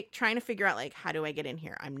kept trying to figure out, like, how do I get in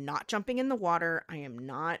here? I'm not jumping in the water. I am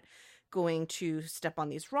not going to step on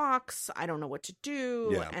these rocks. I don't know what to do.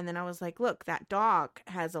 Yeah. And then I was like, look, that dock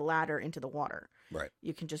has a ladder into the water. Right.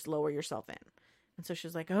 You can just lower yourself in. And so she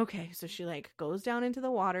was like, okay. So she like goes down into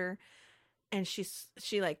the water and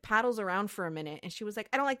she like paddles around for a minute and she was like,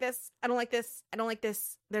 I don't like this. I don't like this. I don't like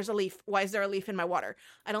this. There's a leaf. Why is there a leaf in my water?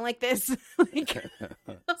 I don't like this. Like,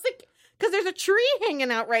 I was like, because there's a tree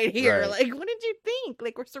hanging out right here. Right. Like, what did you think?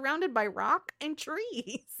 Like, we're surrounded by rock and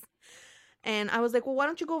trees. And I was like, well, why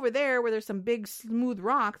don't you go over there where there's some big smooth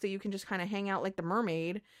rocks that you can just kind of hang out like the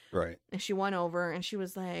mermaid. Right. And she went over and she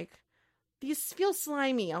was like, these feel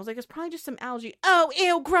slimy. I was like, it's probably just some algae. Oh,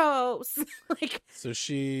 ew, gross. Like, So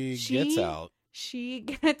she gets out. She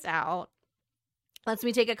gets out, lets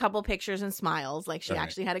me take a couple pictures and smiles. Like, she Right.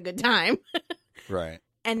 actually had a good time. Right.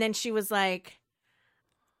 And then she was like,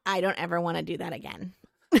 I don't ever want to do that again.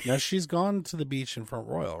 Now she's gone to the beach in Front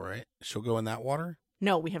Royal, right? She'll go in that water?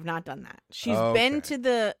 No, we have not done that. She's Oh, been okay.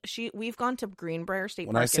 to we've gone to Greenbrier State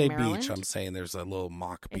When Park I say in Maryland. beach, I'm saying there's a little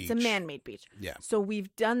mock beach. It's a man-made beach. Yeah. So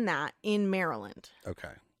we've done that in Maryland. Okay.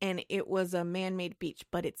 And it was a man-made beach,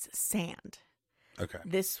 but it's sand. Okay.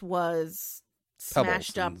 This was Pebbles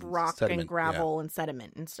smashed up and rock sediment, and gravel and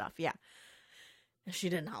sediment and stuff. Yeah. She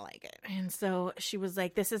did not like it. And so she was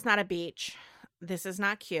like, this is not a beach. This is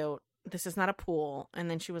not cute. This is not a pool. And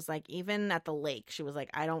then she was like, even at the lake, she was like,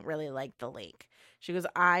 I don't really like the lake. She goes,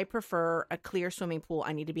 I prefer a clear swimming pool.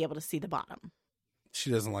 I need to be able to see the bottom.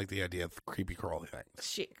 She doesn't like the idea of creepy crawly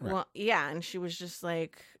things. Right. Well, yeah. And she was just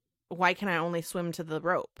like, why can I only swim to the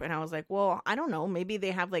rope? And I was like, well, I don't know. Maybe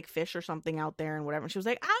they have like fish or something out there and whatever. And she was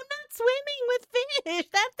like, I'm not swimming with fish.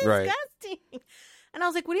 That's Right. disgusting. And I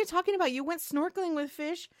was like, what are you talking about? You went snorkeling with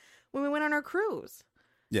fish when we went on our cruise.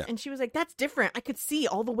 Yeah. And she was like, that's different. I could see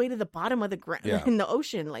all the way to the bottom of the ground Yeah. in the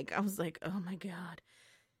ocean. Like, I was like, oh my God.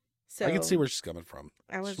 So I can see where she's coming from.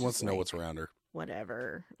 I was She wants just to know like, what's around her.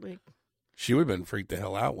 whatever. Like, She would have been freaked the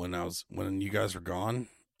hell out when you guys were gone.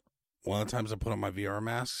 One of the times I put on my VR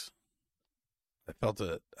masks, I felt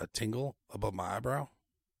a tingle above my eyebrow.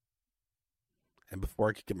 And before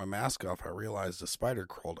I could get my mask off, I realized a spider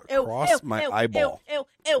crawled across my eyeball.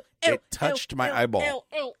 It touched my eyeball.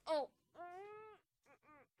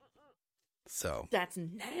 So That's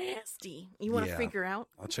nasty. You want to Yeah. freak her out?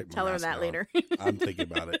 I'll check my Tell her mask that out. later. I'm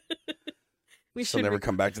thinking about it. We She'll should never rec-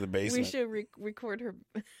 come back to the We basement. should record her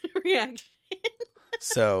reaction.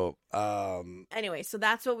 So, Anyway, so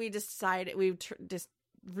that's what we decided. We just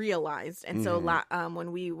realized, and so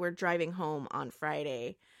when we were driving home on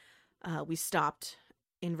Friday, we stopped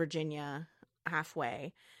in Virginia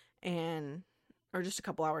halfway, or just a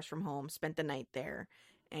couple hours from home. Spent the night there,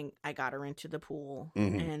 and I got her into the pool.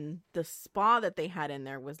 Mhm. And the spa that they had in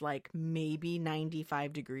there was like maybe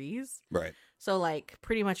 95 degrees, right. so like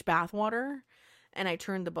pretty much bath water. And I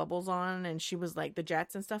turned the bubbles on and she was like the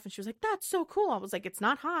jets and stuff. And she was like, that's so cool. I was like, it's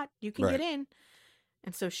not hot. You can Right. get in.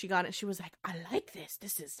 And so she got it. She was like, I like this.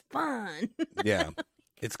 This is fun. Yeah.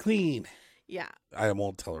 It's clean. Yeah. I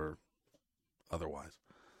won't tell her otherwise.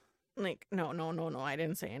 Like, no. I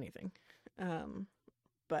didn't say anything.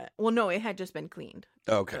 But, well, no, it had just been cleaned.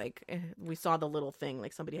 Okay. Like, we saw the little thing.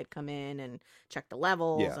 Like, somebody had come in and checked the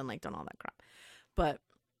levels Yeah. and, like, done all that crap. But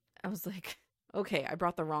I was like, okay, I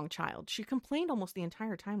brought the wrong child. She complained almost the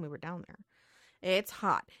entire time we were down there. It's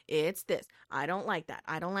hot. It's this. I don't like that.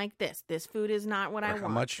 I don't like this. This food is not what I Or want. how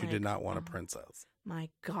much you Like, did not want a oh, princess. My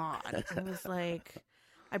God. I was like,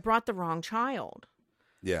 I brought the wrong child.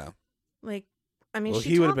 Yeah. Like, I mean, Well, she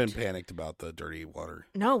he would have been talked- panicked about the dirty water.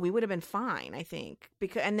 No, we would have been fine, I think.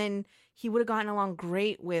 And then he would have gotten along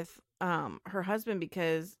great with her husband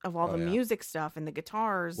because of all Oh, the yeah. music stuff and the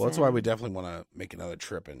guitars. Well, that's why and- we definitely want to make another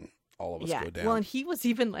trip and all of us go down. Well, and he was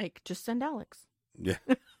even like, just send Alex. Yeah.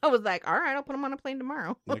 I was like, all right, I'll put him on a plane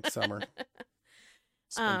tomorrow. Next summer.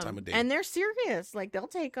 Spend time with Dave. And they're serious. Like, they'll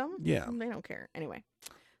take them. Yeah. They don't care. Anyway.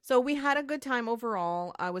 So we had a good time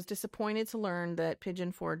overall. I was disappointed to learn that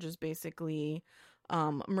Pigeon Forge is basically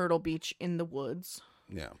Myrtle Beach in the woods.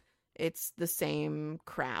 Yeah. It's the same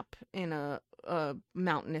crap in a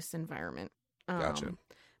mountainous environment. Gotcha.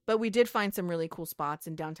 But we did find some really cool spots,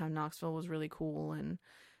 and downtown Knoxville was really cool, and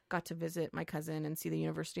got to visit my cousin and see the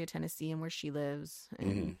University of Tennessee and where she lives.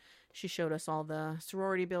 And she showed us all the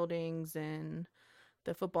sorority buildings and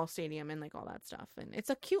the football stadium and like all that stuff. And it's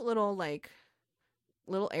a cute little like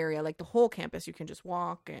little area, like the whole campus. You can just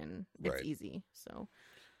walk, and it's Right. easy. So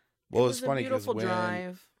Well, it it's was funny a because beautiful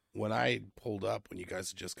drive. when I pulled up, when you guys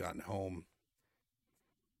had just gotten home,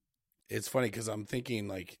 it's funny because I'm thinking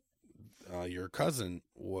like your cousin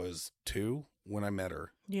was 2 when I met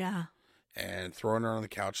her, Yeah, and throwing her on the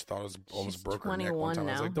couch, thought it was almost She's broke her neck 21 one time.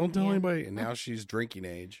 I was now. like, don't tell Yeah. anybody. And now she's drinking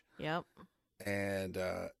age. yep. And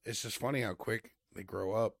it's just funny how quick they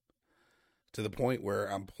grow up to the point where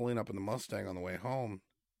I'm pulling up in the Mustang on the way home,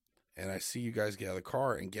 and I see you guys get out of the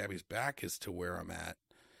car, and Gabby's back is to where I'm at.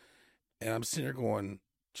 And I'm sitting there going,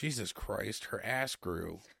 Jesus Christ, her ass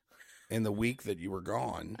grew in the week that you were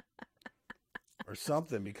gone or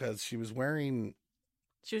something, because she was wearing,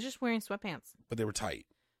 She was just wearing sweatpants. but they were tight.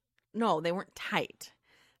 No, they weren't tight.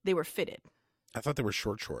 They were fitted. I thought they were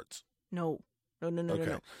short shorts. No. Okay.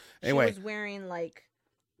 No. Anyway, She was wearing like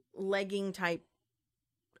legging type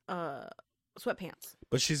sweatpants.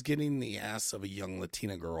 but she's getting the ass of a young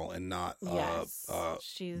Latina girl and not Yes. a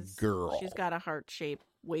girl. She's got a heart-shaped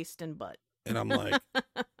waist and butt. And I'm like,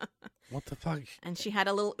 what the fuck? And she had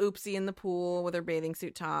a little oopsie in the pool with her bathing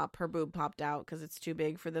suit top. Her boob popped out because it's too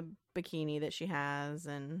big for the bikini that she has.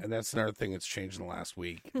 And And that's another thing that's changed in the last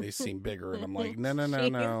week. They seem bigger, and I'm like,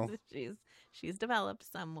 no. She's developed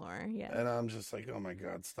some more. Yeah. And I'm just like, oh my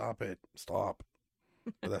God, stop it. Stop.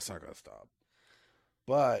 But that's not going to stop.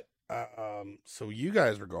 But, so you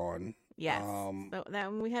guys were gone. Yes. So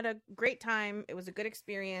that we had a great time. It was a good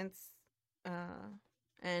experience.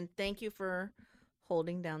 And thank you for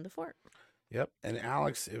holding down the fort. Yep. And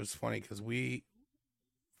Alex, it was funny because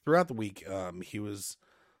throughout the week, I was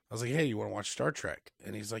like, hey, you want to watch Star Trek?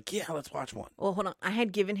 And he's like, yeah, let's watch one. Well, hold on. I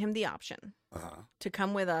had given him the option Uh-huh. to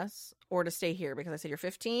come with us or to stay here because I said, you're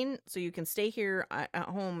 15, so you can stay here at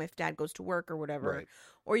home if dad goes to work or whatever. Right.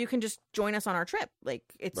 Or you can just join us on our trip. Like,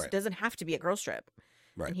 it Right. doesn't have to be a girls' trip.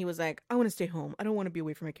 Right. And he was like, I want to stay home. I don't want to be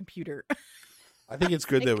away from my computer. I think it's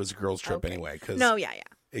good that it was a girls' trip Okay. anyway, because No, yeah.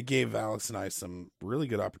 it gave Alex and I some really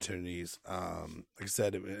good opportunities. Like I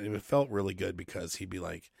said, it felt really good because he'd be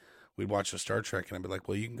like, we'd watch a Star Trek, and I'd be like,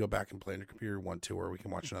 well, you can go back and play on your computer one, two, or we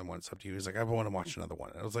can watch another one. It's up to you. He's like, I want to watch another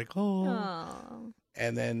one. And I was like, oh. Oh.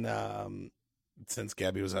 And then since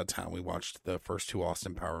Gabby was out of town, we watched the first 2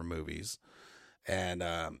 Austin Power movies. And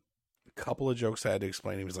a couple of jokes I had to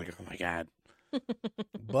explain. He was like, oh my God.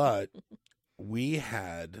 But we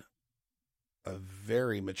had a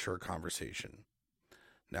very mature conversation.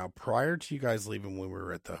 Now, prior to you guys leaving, when we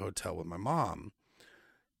were at the hotel with my mom,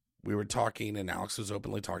 we were talking, and Alex was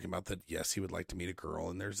openly talking about that, yes, he would like to meet a girl,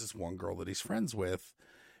 and there's this one girl that he's friends with,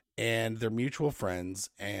 and they're mutual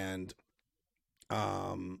friends, and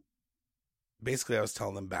basically I was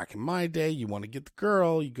telling them, back in my day, you want to get the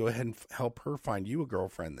girl, you go ahead and help her find you a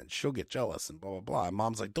girlfriend, then she'll get jealous, and blah, blah, blah. And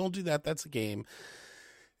Mom's like, don't do that, that's a game.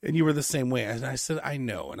 And you were the same way. And I said, I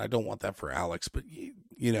know, and I don't want that for Alex, but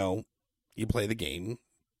you know, you play the game,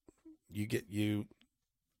 you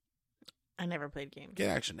I never played games. get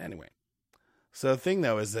action anyway. So the thing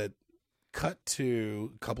though is that cut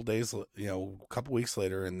to a couple days, a couple weeks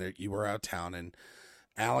later, and you were out of town, and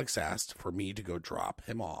Alex asked for me to go drop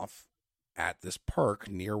him off at this park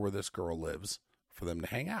near where this girl lives for them to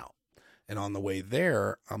hang out. And on the way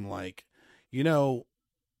there, I'm like,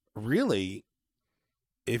 really,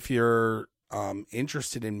 if you're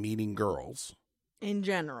interested in meeting girls In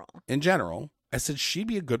general. I said she'd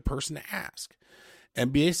be a good person to ask.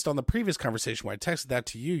 And based on the previous conversation when I texted that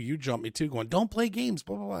to you, you jumped me too, going, don't play games,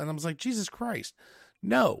 blah, blah, blah. And I was like, Jesus Christ.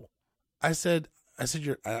 No. I said, I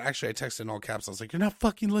texted in all caps. I was like, you're not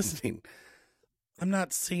fucking listening. I'm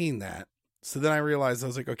not saying that. So then I realized, I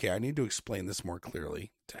was like, okay, I need to explain this more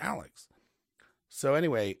clearly to Alex. So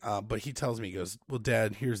anyway, but he tells me, he goes, well,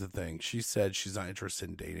 Dad, here's the thing. She said she's not interested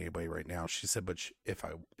in dating anybody right now. She said, but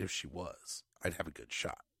if she was, I'd have a good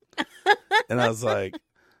shot. And I was like,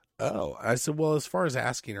 oh. I said, well, as far as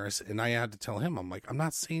asking her, and I had to tell him, I'm like, I'm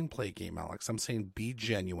not saying play a game, Alex. I'm saying be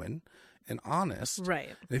genuine and honest. Right.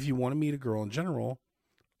 And if you want to meet a girl in general,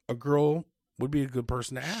 a girl would be a good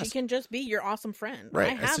person to ask. She can just be your awesome friend.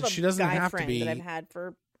 Right. I have said a she doesn't guy have to friend be- that I've had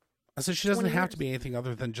for I said she doesn't 20 have to years. be anything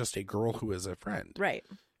other than just a girl who is a friend. right.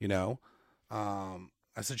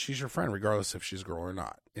 I said, she's your friend regardless if she's a girl or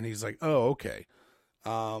not. And he's like, oh, okay.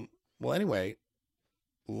 Well, anyway,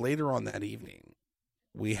 later on that evening,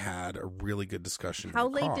 we had a really good discussion. in How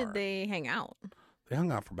the late car. did they hang out? They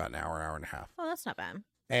hung out for about an hour and a half. Oh, that's not bad.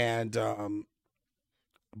 And,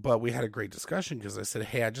 but we had a great discussion because I said,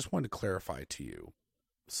 hey, I just wanted to clarify to you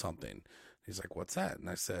something. He's like, what's that? And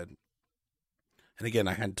I said, and again,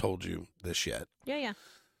 I hadn't told you this yet. Yeah.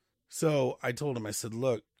 So I told him, I said,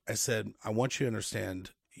 look, I want you to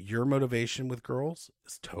understand your motivation with girls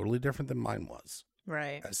is totally different than mine was.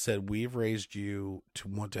 Right. I said, we've raised you to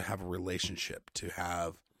want to have a relationship, to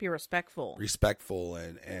have Be respectful. respectful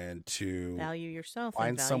and to Value yourself. find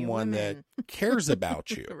and value someone women. that cares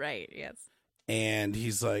about you. Right. Yes. And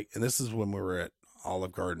he's like, and this is when we were at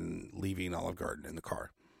Olive Garden, leaving Olive Garden in the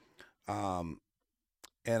car. And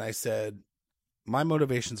I said, my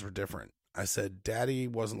motivations were different. I said, Daddy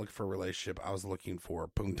wasn't looking for a relationship. I was looking for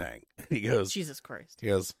poontang. And he goes, Jesus Christ. he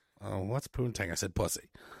goes, oh, what's poontang? I said, pussy.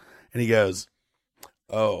 And he goes,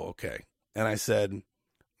 oh, okay. And I said,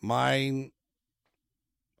 Mommy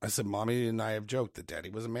and I have joked that Daddy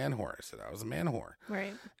was a man whore. I said, I was a man whore.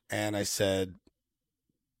 Right. And I said,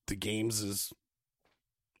 the games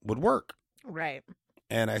would work. Right.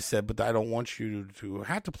 And I said, but I don't want you to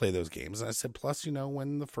have to play those games. And I said, plus,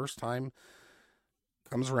 when the first time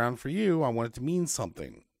comes around for you, I want it to mean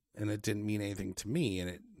something. And it didn't mean anything to me.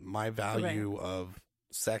 And my value of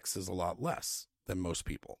sex is a lot less than most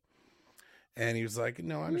people. And he was like,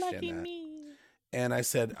 no, I understand Lucky that. me. And I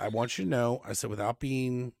said, I want you to know, I said, without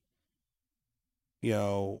being,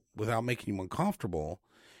 without making you uncomfortable,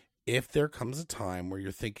 if there comes a time where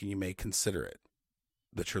you're thinking you may consider it,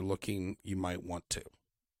 that you're looking, you might want to.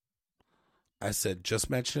 I said, just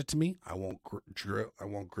mention it to me. I won't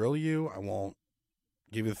grill you. I won't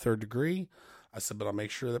give you the third degree. I said, but I'll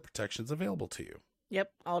make sure that protection's available to you.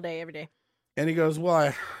 Yep. All day, every day. And he goes, well,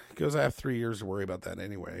 I have 3 years to worry about that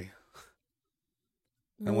anyway.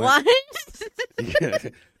 What? Yeah,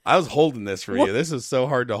 I was holding this for you. This is so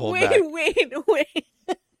hard to hold back. Wait.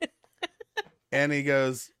 And he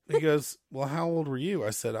goes, well, how old were you?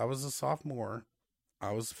 I said, I was a sophomore.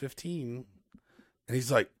 I was 15. And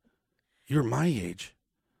he's like, you're my age.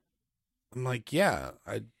 I'm like, yeah,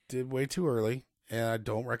 I did way too early. And I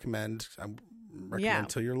don't recommend,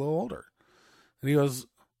 until you're a little older. And he goes,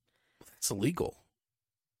 that's illegal.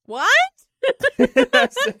 What? I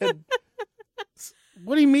said,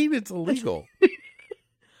 what do you mean it's illegal?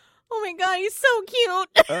 Oh my God, he's so cute.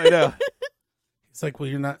 I know. He's like, well,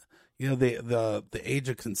 you're not, the age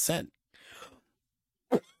of consent.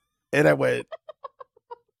 And I went,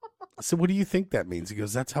 so what do you think that means? He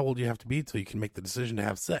goes, that's how old you have to be until you can make the decision to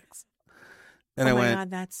have sex. And oh I my went, God,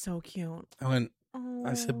 that's so cute.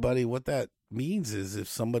 I said, buddy, what that means is if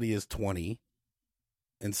somebody is 20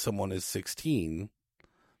 and someone is 16,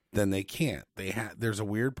 then they can't. There's a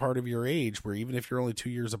weird part of your age where even if you're only 2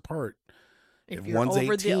 years apart, if you're one's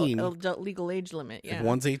over 18, the legal age limit, yeah. if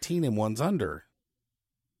one's 18 and one's under,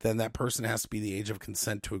 then that person has to be the age of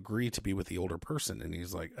consent to agree to be with the older person. And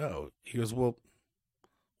he's like, oh, he goes, well,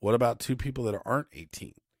 what about two people that aren't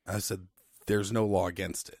 18? I said, there's no law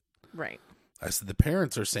against it. Right. I said, the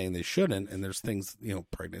parents are saying they shouldn't. And there's things,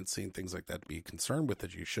 pregnancy and things like that to be concerned with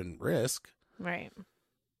that you shouldn't risk. Right.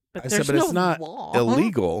 But I said, but it's not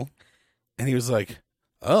illegal. And he was like,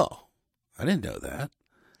 oh, I didn't know that.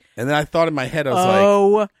 And then I thought in my head, I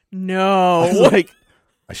was no.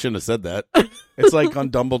 I shouldn't have said that. It's like on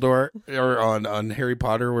Dumbledore or on Harry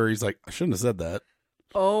Potter where he's like, I shouldn't have said that.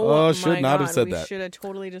 Oh, should not have said that. We should have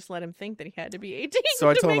totally just let him think that he had to be 18. So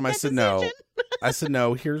I told him, I said, no. I said,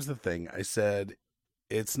 no, here's the thing. I said,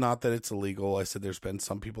 it's not that it's illegal. I said, there's been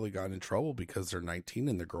some people that got in trouble because they're 19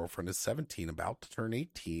 and their girlfriend is 17, about to turn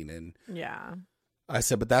 18. And yeah. I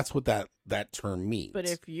said, but that's what that term means. But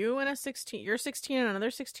if you and you're 16 and another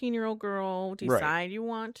 16-year-old girl decide you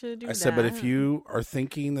want to do that. I said, but if you are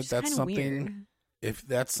thinking that that's something, weird. If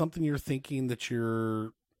that's something you're thinking that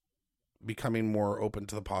you're becoming more open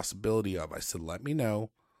to the possibility of, I said, let me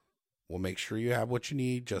know. We'll make sure you have what you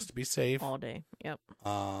need just to be safe. All day. Yep.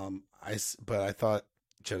 But I thought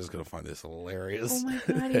Jed is going to find this hilarious. Oh my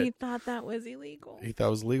God, he thought that was illegal. He thought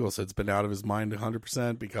it was illegal, so it's been out of his mind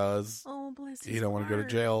 100% because bless he don't want to go to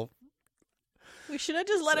jail. We should have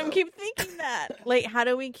just let him keep thinking that. Like, how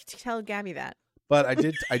do we tell Gabby that? But I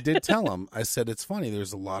did tell him, I said, it's funny.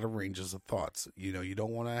 There's a lot of ranges of thoughts. You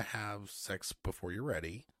don't want to have sex before you're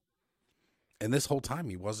ready. And this whole time,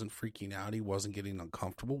 he wasn't freaking out. He wasn't getting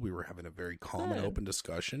uncomfortable. We were having a very calm and open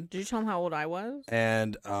discussion. Did you tell him how old I was?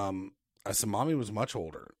 And I said, Mommy was much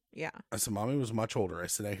older. Yeah. I said, Mommy was much older. I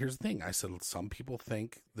said, now, here's the thing. I said, some people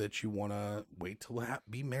think that you want to wait till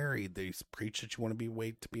be married. They preach that you want to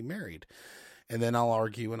wait to be married. And then I'll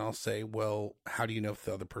argue and I'll say, well, how do you know if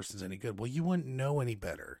the other person's any good? Well, you wouldn't know any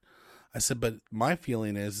better. I said, but my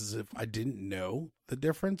feeling is if I didn't know the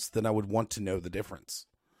difference, then I would want to know the difference.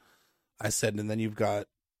 I said, and then you've got,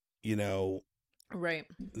 right.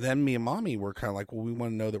 Then me and Mommy were kind of like, well, we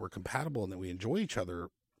want to know that we're compatible and that we enjoy each other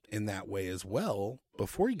in that way as well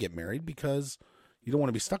before you get married, because you don't want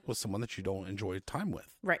to be stuck with someone that you don't enjoy time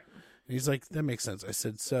with. Right. And he's like, that makes sense. I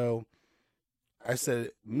said, so I said,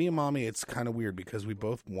 me and Mommy, it's kind of weird because we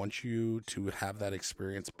both want you to have that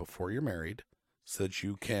experience before you're married so that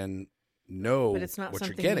you can know But it's not what you're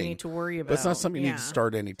something getting. you need to worry about. But it's not something you need Yeah. to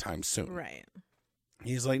start anytime soon. Right.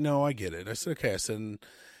 He's like, no, I get it. I said, okay. I said, and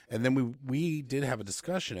then we did have a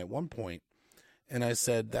discussion at one point, and I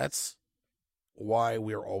said, that's why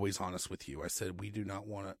we're always honest with you. I said, we do not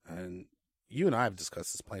want to, and you and I have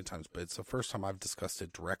discussed this plenty of times, but it's the first time I've discussed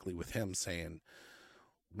it directly with him, saying,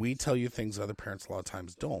 we tell you things other parents a lot of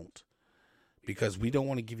times don't, because we don't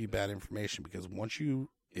want to give you bad information, because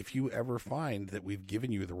if you ever find that we've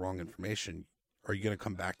given you the wrong information, are you going to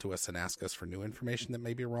come back to us and ask us for new information that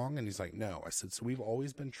may be wrong? And he's like, no. I said, so we've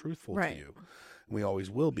always been truthful Right. to you. And we always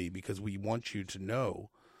will be, because we want you to know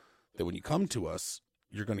that when you come to us,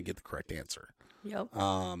 you're going to get the correct answer. Yep.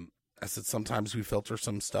 I said, sometimes we filter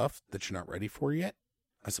some stuff that you're not ready for yet.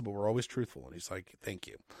 I said, but we're always truthful. And he's like, thank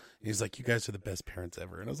you. And he's like, you guys are the best parents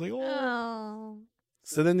ever. And I was like, oh. Oh.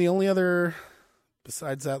 So then the only other,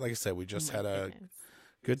 besides that, like I said, we just Oh my had a goodness.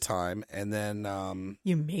 good time. And then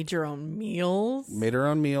You made your own meals? made our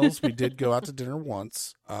own meals. We did go out to dinner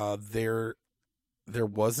once. There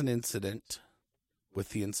was an incident with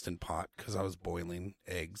the Instant Pot because I was boiling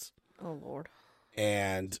eggs. Oh, Lord.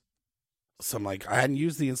 And so I'm like, I hadn't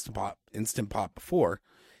used the Instant Pot before.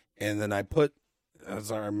 And then I put,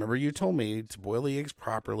 as I remember you told me, to boil the eggs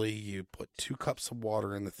properly, you put 2 cups of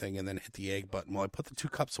water in the thing and then hit the egg button. Well, I put the 2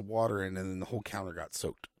 cups of water in and then the whole counter got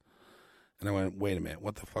soaked. And I went, wait a minute,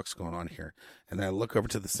 what the fuck's going on here? And then I look over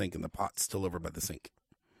to the sink and the pot's still over by the sink.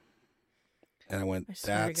 And I went, I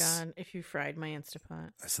swear to God, if you fried my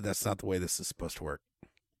Instapot. I said, that's not the way this is supposed to work.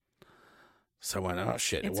 So I went, oh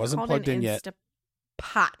shit, It's it wasn't called plugged an in yet.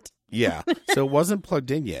 Instapot. Yeah. So it wasn't plugged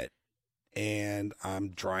in yet. And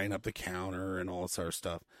I'm drying up the counter and all this other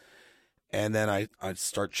stuff. And then I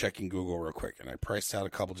start checking Google real quick. And I priced out a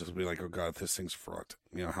couple just to be like, oh, God, if this thing's fucked,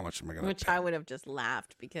 how much am I going to Which I would have just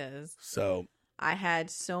laughed because So I had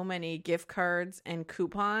so many gift cards and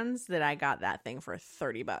coupons that I got that thing for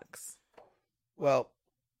 $30. well,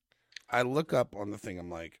 I look up on the thing. I'm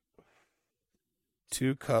like,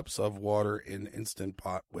 2 cups of water in Instant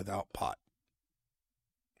Pot without pot.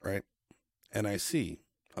 Right? And I see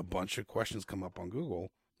a bunch of questions come up on Google.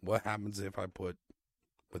 What happens if I put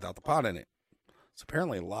without the pot in it? So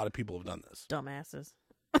apparently a lot of people have done this. Dumbasses.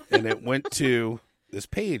 And it went to this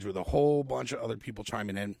page with a whole bunch of other people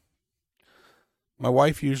chiming in. My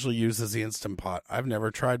wife usually uses the Instant Pot. I've never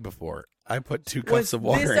tried before. I put 2 cups Was of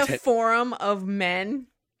water this in a it. forum of men?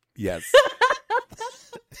 Yes.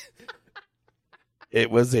 It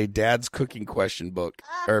was a dad's cooking question book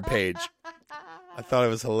or page. I thought it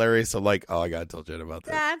was hilarious. I'm like, oh, I gotta tell Jen about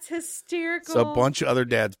this. That's hysterical. So a bunch of other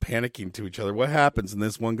dads panicking to each other. What happens? And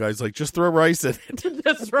this one guy's like, just throw rice in it.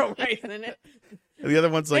 Just throw rice in it. And the other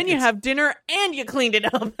one's like, Then you have dinner and you cleaned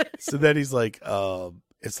it up. so then he's like,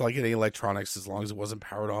 it's like any electronics. As long as it wasn't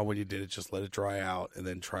powered on when you did it, just let it dry out and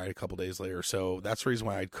then try it a couple days later. So that's the reason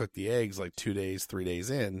why I'd cook the eggs like 2 days, 3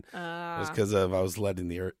 days in. Was because I was letting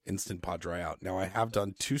the Instant Pot dry out. Now I have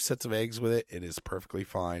done 2 sets of eggs with it. It is perfectly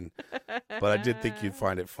fine. But I did think you'd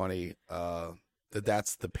find it funny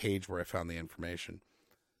that's the page where I found the information.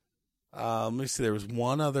 Let me see. There was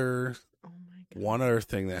one other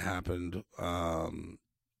thing that happened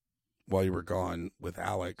while you were gone with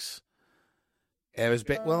Alex. And it was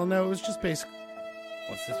it was just basic.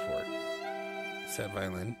 What's this for? Sad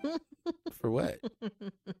violin. For what?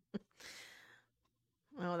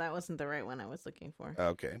 Oh, that wasn't the right one I was looking for.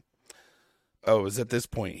 Okay. Oh, it was at this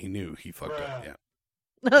point he knew he fucked up. Yeah.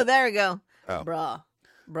 Oh, there we go. Oh.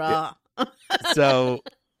 Bruh. Yeah. So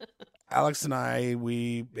Alex and I,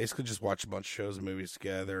 we basically just watched a bunch of shows and movies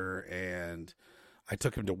together, and I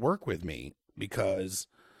took him to work with me because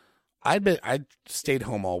I'd stayed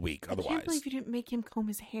home all week I otherwise. can't believe you didn't make him comb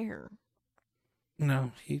his hair.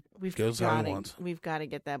 No, he goes how he wants. We've got to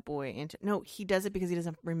get that boy into. No, he does it because he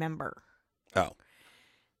doesn't remember. Oh.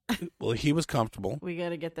 Well, he was comfortable. We got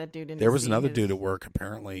to get that dude in. There was another dude at work,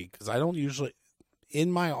 apparently, because I don't usually...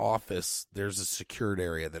 In my office, there's a secured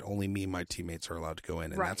area that only me and my teammates are allowed to go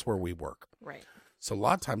in, and Right. that's where we work. Right. So a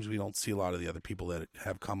lot of times we don't see a lot of the other people that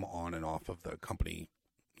have come on and off of the company,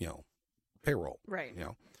 payroll. Right.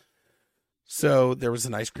 So there was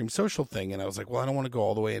an ice cream social thing, and I was like, well, I don't want to go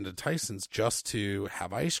all the way into Tyson's just to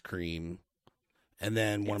have ice cream. And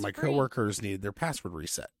then one of It's my free. coworkers needed their password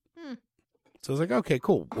reset. Hmm. So I was like, okay,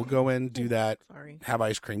 cool. We'll go in, do that, Sorry. have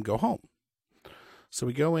ice cream, go home. So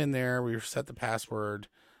we go in there, we set the password.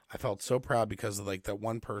 I felt so proud because of that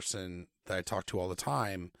one person that I talk to all the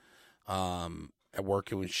time at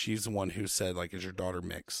work, and when she's the one who said, is your daughter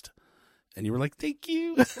mixed? And you were like, thank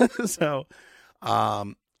you. So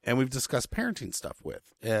and we've discussed parenting stuff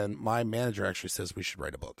with. And my manager actually says we should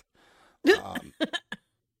write a book.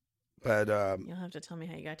 But You'll have to tell me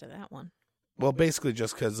how you got to that one. well, basically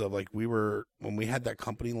just because of like when we had that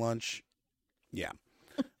company lunch, yeah.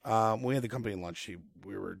 When we had the company lunch,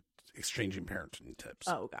 we were exchanging parenting tips.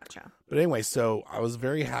 Oh, gotcha. But anyway, so I was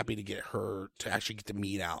very happy to get her to actually get to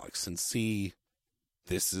meet Alex and see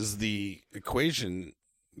this is the equation,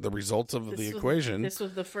 the results of the equation. This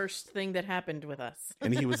was the first thing that happened with us.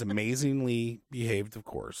 And he was amazingly behaved, of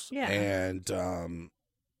course. Yeah. And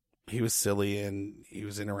he was silly and he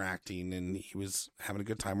was interacting and he was having a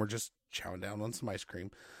good time. We're just chowing down on some ice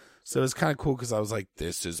cream. So it was kind of cool because I was like,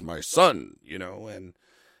 this is my son,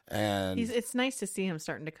 and It's nice to see him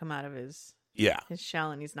starting to come out of his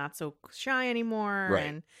shell, and he's not so shy anymore. Right.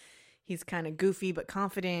 And he's kind of goofy but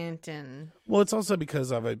confident. And well, it's also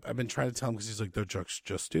because I've been trying to tell him because he's like, the joke's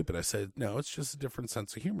just stupid. I said, no, it's just a different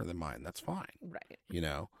sense of humor than mine. That's fine. Right.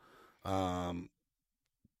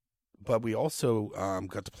 But we also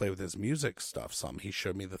got to play with his music stuff some. He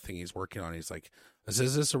showed me the thing he's working on. He's like, I said,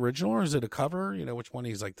 is this original or is it a cover? Which one?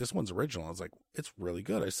 He's like, this one's original. I was like, it's really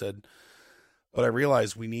good. I said, but I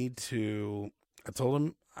realized we need to, I told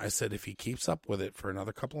him, I said, if he keeps up with it for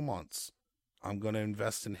another couple of months, I'm going to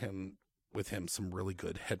invest with him some really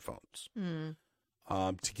good headphones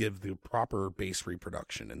to give the proper bass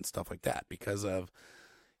reproduction and stuff like that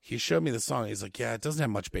he showed me the song. He's like, yeah, it doesn't have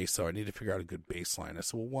much bass, so I need to figure out a good bass line. I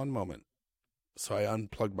said, well, one moment. So I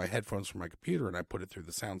unplugged my headphones from my computer and I put it through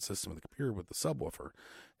the sound system of the computer with the subwoofer,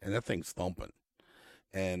 and that thing's thumping.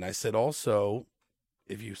 And I said, also,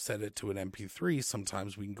 if you set it to an MP3,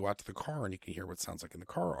 sometimes we can go out to the car and you can hear what it sounds like in the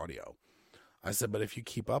car audio. I said, but if you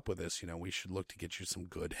keep up with this, we should look to get you some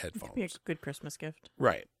good headphones. It could be a good Christmas gift.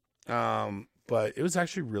 Right. But it was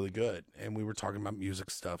actually really good. And we were talking about music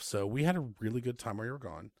stuff. So we had a really good time while you were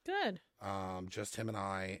gone. Good. Just him and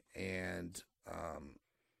I. And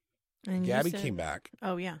And Gabby came back.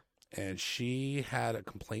 Oh, yeah. And she had a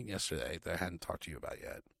complaint yesterday that I hadn't talked to you about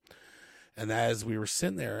yet. And as we were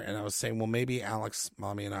sitting there, and I was saying, well, maybe Alex,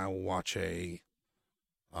 Mommy, and I will watch we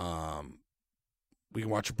can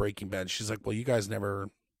watch a Breaking Bad. She's like, well, you guys never,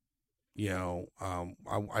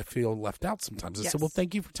 I feel left out sometimes. I said, well,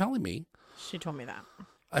 thank you for telling me. She told me that.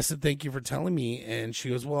 I said, thank you for telling me. And she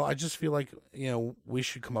goes, well, I just feel like, we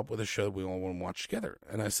should come up with a show that we all want to watch together.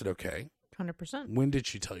 And I said, okay. 100%. When did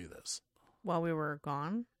she tell you this? While we were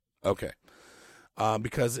gone. Okay.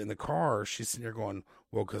 Because in the car, she's sitting there going,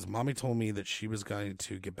 well, because Mommy told me that she was going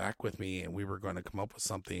to get back with me and we were going to come up with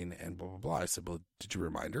something and blah, blah, blah. I said, well, did you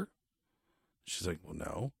remind her? She's like, well,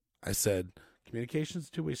 no. I said, communication's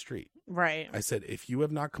a two-way street. Right. I said, if you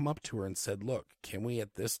have not come up to her and said, look, can we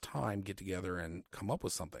at this time get together and come up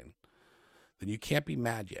with something, then you can't be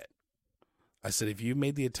mad yet. I said, if you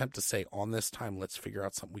made the attempt to say on this time, let's figure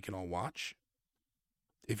out something we can all watch.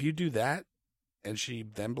 If you do that and she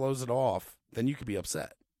then blows it off, then you could be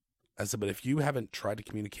upset. I said, but if you haven't tried to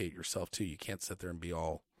communicate yourself too, you can't sit there and be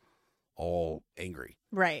all angry.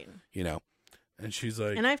 Right. And she's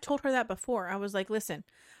like, and I've told her that before. I was like, listen,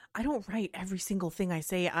 I don't write every single thing I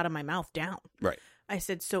say out of my mouth down. Right. I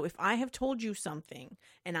said, so if I have told you something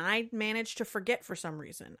and I managed to forget for some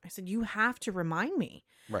reason, I said, you have to remind me.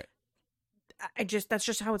 Right. That's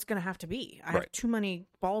just how it's going to have to be. I have too many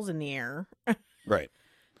balls in the air. Right.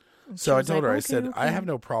 So I told her, I said, I have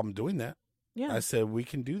no problem doing that. Yeah. I said, we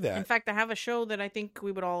can do that. In fact, I have a show that I think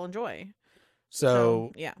we would all enjoy.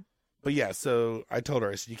 So yeah. But yeah, so I told her,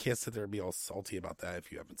 I said, you can't sit there and be all salty about that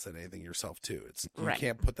if you haven't said anything yourself too. You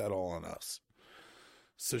can't put that all on us.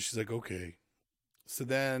 So she's like, okay. So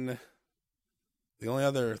then the only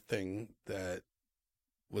other thing that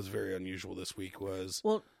was very unusual this week was...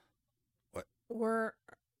 Well, what? We're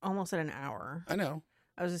almost at an hour. I know.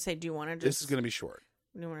 I was going to say, do you want to just... This is going to be short.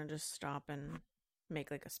 Do you want to just stop and make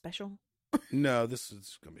like a special? No, this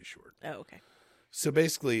is going to be short. Oh, okay. So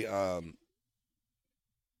basically...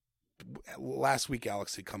 last week,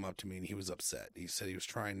 Alex had come up to me and he was upset. He said he was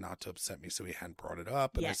trying not to upset me, so he hadn't brought it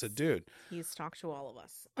up. And I said, dude. He's talked to all of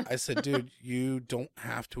us. I said, dude, you don't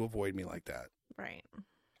have to avoid me like that. Right.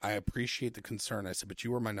 I appreciate the concern. I said, but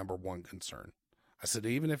you are my number one concern. I said,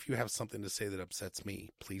 even if you have something to say that upsets me,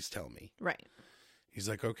 please tell me. Right. He's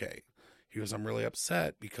like, okay. He goes, I'm really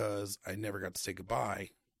upset because I never got to say goodbye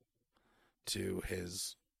to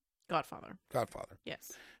his Godfather.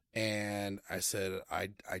 Yes. And I said, I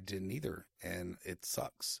didn't either. And it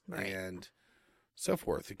sucks. Right. And so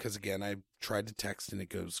forth. Because again, I tried to text and it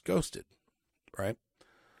goes ghosted. Right.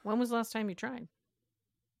 When was the last time you tried?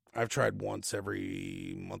 I've tried once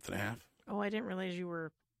every month and a half. Oh, I didn't realize you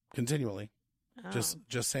were continually. Just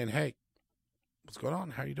saying, hey, what's going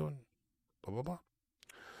on? How you doing? Blah, blah, blah.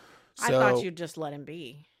 I thought you'd just let him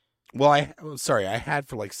be. Well, I had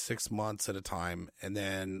for like 6 months at a time, and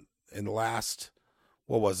then in the last,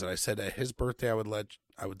 what was it? I said at his birthday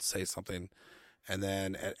I would say something, and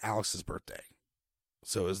then at Alex's birthday.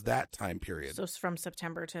 So it was that time period. So it's from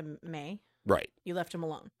September to May? Right. You left him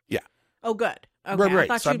alone? Yeah. Oh, good. Okay. Right. I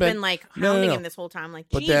thought So you'd been like hounding him this whole time. Like,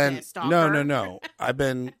 but Jesus, then, stalker. no. I've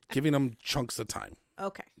been giving him chunks of time.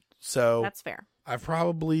 Okay. So that's fair. I've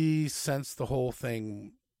probably sensed the whole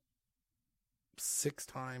thing 6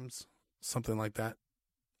 times, something like that,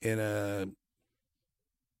 in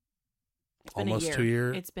almost 2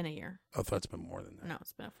 years. It's been a year. I thought it's been more than that. No,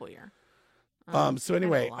 it's been a full year. So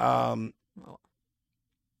anyway,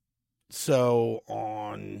 so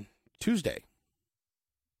on Tuesday,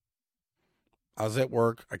 I was at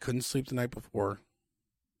work. I couldn't sleep the night before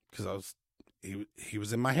because he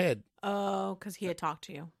was in my head. Oh, because he had talked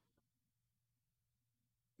to you.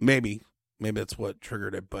 Maybe that's what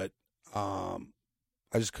triggered it, but I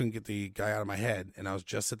just couldn't get the guy out of my head, and I was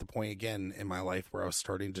just at the point again in my life where I was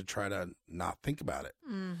starting to try to not think about it,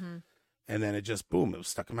 mm-hmm. and then it just boom, it was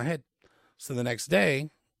stuck in my head. So the next day,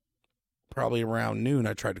 probably around noon,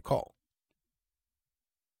 I tried to call.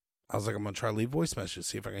 I was like, I'm gonna try to leave voice messages,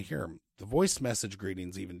 see if I can hear him. The voice message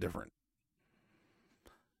greeting's even different,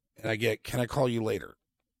 and I get, "Can I call you later?"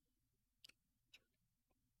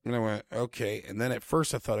 And I went, okay. And then at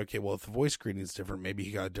first I thought, okay, well, if the voice greeting is different, maybe he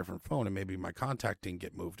got a different phone and maybe my contact didn't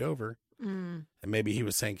get moved over. Mm. And maybe he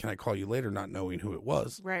was saying, "Can I call you later?" not knowing who it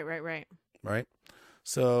was. Right. Right.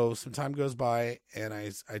 So some time goes by and I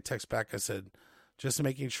text back. I said, just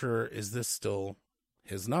making sure, is this still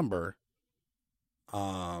his number?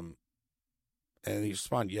 And he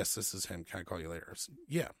responded, "Yes, this is him. Can I call you later?" I said,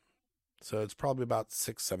 yeah. So it's probably about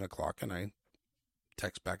 6, 7 o'clock. And I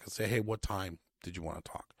text back and say, "Hey, what time did you want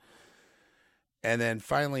to talk?" And then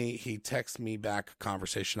finally he texts me back a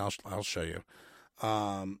conversation. I'll show you.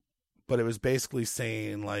 But it was basically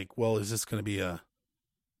saying like, well, is this going to be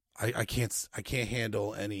I can't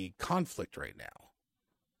handle any conflict right now.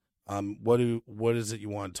 What is it you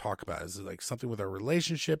want to talk about? Is it like something with our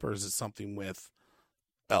relationship, or is it something with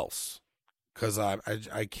else? Because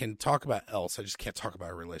I can talk about else. I just can't talk about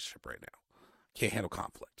a relationship right now. Can't handle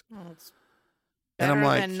conflict. Well, it's and I'm better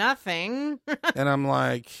like, than nothing. and I'm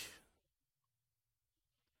like,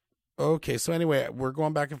 okay. So anyway, we're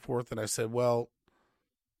going back and forth, and I said, well,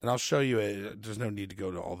 and I'll show you it. There's no need to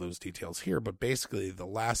go to all those details here, but basically the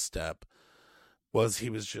last step was he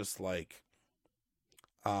was just like,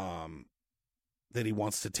 that he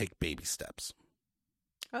wants to take baby steps.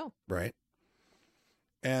 Oh. Right.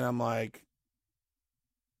 And I'm like,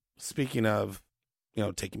 speaking of,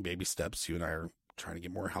 taking baby steps, you and I are trying to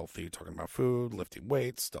get more healthy, talking about food, lifting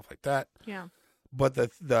weights, stuff like that. Yeah. But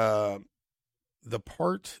the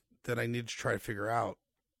part that I need to try to figure out,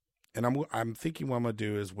 and I'm thinking what I'm going to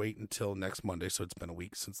do is wait until next Monday, so it's been a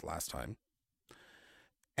week since last time,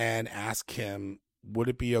 and ask him, would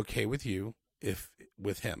it be okay with you if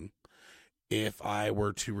I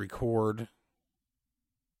were to record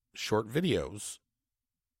short videos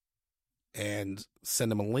and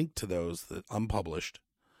send him a link to those that unpublished,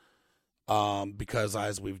 because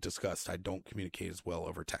as we've discussed, I don't communicate as well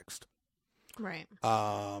over text. Right.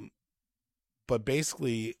 But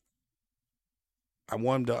basically, I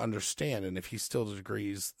want him to understand, and if he still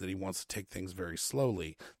agrees that he wants to take things very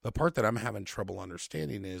slowly, the part that I'm having trouble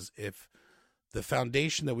understanding is if the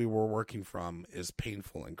foundation that we were working from is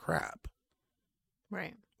painful and crap.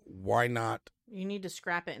 Right. Why not? You need to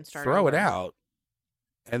scrap it and start throw over. it out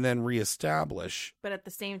and then reestablish. But at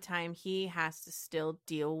the same time, he has to still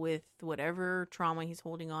deal with whatever trauma he's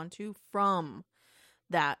holding on to from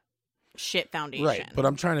that shit foundation. Right. But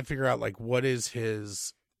I'm trying to figure out, like, what is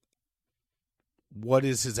his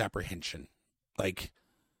apprehension? Like,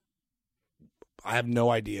 I have no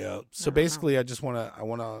idea. So basically, I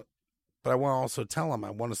want to also tell him,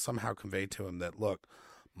 I want to somehow convey to him that, look,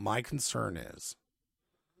 my concern is,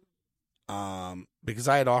 because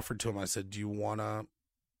I had offered to him, I said, do you want to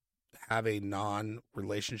have a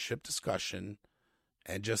non-relationship discussion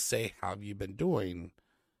and just say, how have you been doing?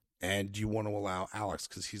 And do you want to allow Alex,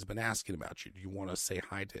 because he's been asking about you, do you want to say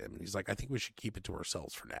hi to him? And he's like, I think we should keep it to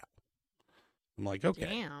ourselves for now. I'm like, okay.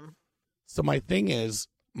 Damn. So my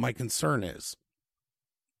concern is,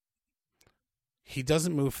 he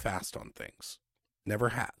doesn't move fast on things. Never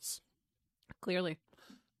has. Clearly.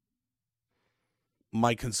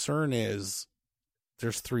 My concern is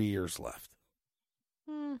there's 3 years left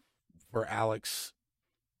for Alex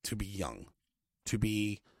to be young, to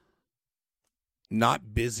be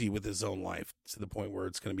not busy with his own life to the point where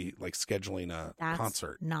it's going to be like scheduling a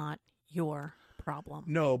concert. Not your problem.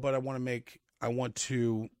 No, but I want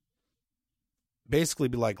to basically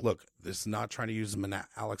be like, look, this is not trying to use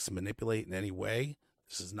Alex to manipulate in any way.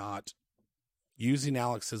 This is not using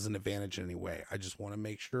Alex as an advantage in any way. I just want to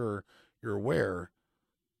make sure you're aware.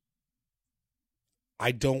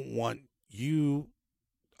 I don't want you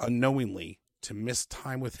unknowingly to miss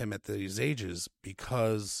time with him at these ages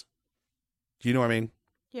because, do you know what I mean?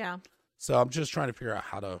 Yeah. So I'm just trying to figure out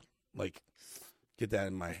how to like get that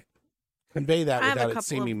in my convey that without it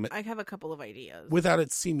seeming. I have a couple of ideas. Without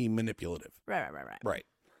it seeming manipulative. Right. Right.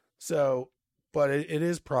 So, but it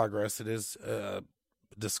is progress. It is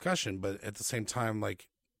discussion. But at the same time, like,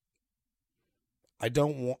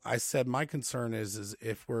 I said my concern is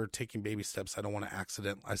if we're taking baby steps, I don't want to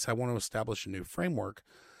I said I want to establish a new framework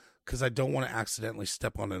because I don't want to accidentally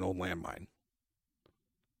step on an old landmine.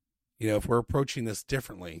 You know, if we're approaching this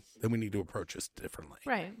differently, then we need to approach this differently.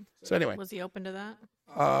 Right. So anyway. Was he open to that?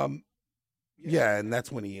 Yeah, and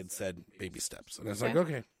that's when he had said baby steps. And I was like,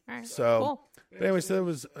 okay. All right. So, cool. But anyway, so it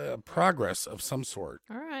was progress of some sort.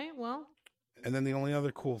 All right. Well. And then the only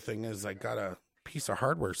other cool thing is I got a piece of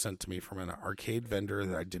hardware sent to me from an arcade vendor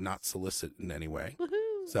that I did not solicit in any way.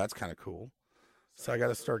 Woohoo. So that's kind of cool. So I got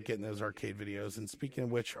to start getting those arcade videos. And speaking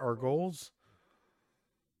of which, our goals,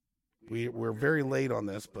 we're very late on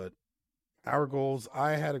this, but our goals,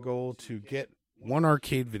 I had a goal to get one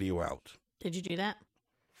arcade video out. Did you do that?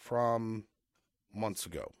 From months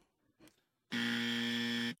ago.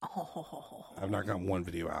 Oh. I've not gotten one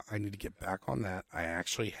video out. I need to get back on that. I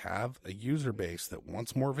actually have a user base that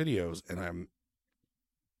wants more videos, and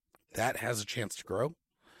that has a chance to grow.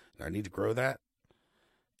 And I need to grow that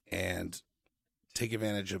and take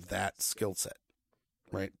advantage of that skill set,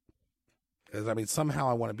 right? Because, I mean, somehow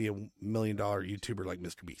I want to be a $1 million YouTuber like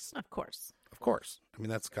Mr. Beast. Of course. Of course. I mean,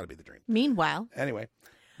 that's got to be the dream. Meanwhile,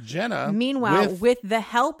 Jenna. with the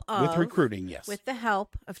help of... With recruiting, yes. With the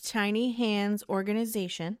help of Tiny Hands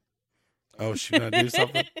Organization. Oh, she's going to do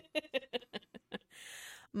something?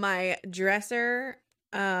 My dresser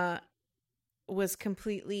was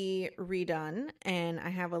completely redone, and I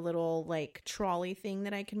have a little, like, trolley thing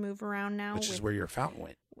that I can move around now. Which is where your fountain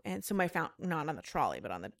went. And so my fountain, not on the trolley, but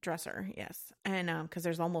on the dresser, yes. And because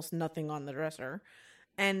there's almost nothing on the dresser.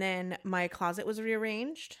 And then my closet was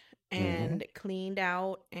rearranged and cleaned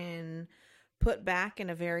out and put back in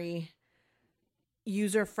a very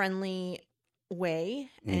user-friendly way.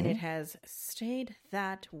 And it has stayed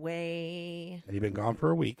that way. And you've been gone for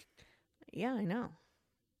a week. Yeah, I know.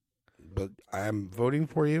 But I'm voting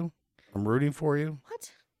for you. I'm rooting for you.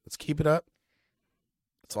 What? Let's keep it up.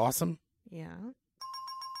 It's awesome. Yeah.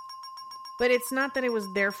 But it's not that it was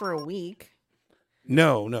there for a week.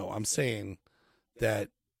 No. I'm saying that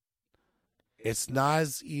it's not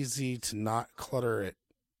as easy to not clutter it.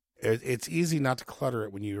 It's easy not to clutter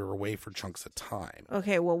it when you're away for chunks of time.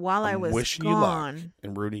 Okay, well, while I was wishing gone, you luck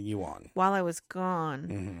and rooting you on. While I was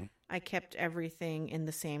gone, I kept everything in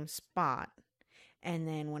the same spot. And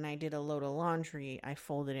then when I did a load of laundry, I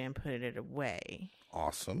folded it and put it away.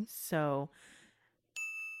 Awesome. So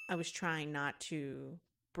I was trying not to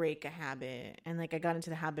break a habit. And like I got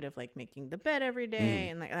into the habit of like making the bed every day.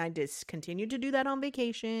 And like I just continued to do that on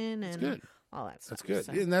vacation and good. all that stuff. That's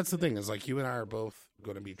good. So. And that's the thing is like you and I are both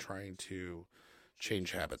going to be trying to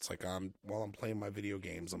change habits. Like while I'm playing my video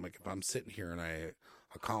games, I'm like, if I'm sitting here and I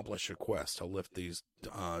accomplish a quest, I'll lift these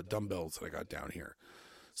dumbbells that I got down here.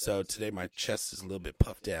 So today my chest is a little bit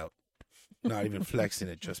puffed out. Not even flexing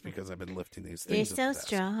it just because I've been lifting these things. You're so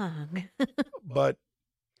strong. But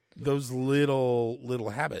those little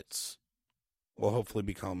habits will hopefully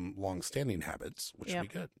become long-standing habits, which will be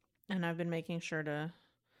good. And I've been making sure to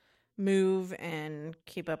move and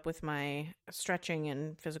keep up with my stretching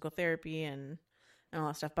and physical therapy and all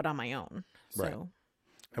that stuff, but on my own. So. Right.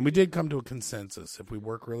 And we did come to a consensus. If we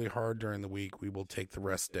work really hard during the week, we will take the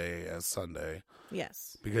rest day as Sunday.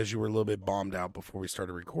 Yes. Because you were a little bit bombed out before we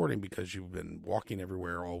started recording because you've been walking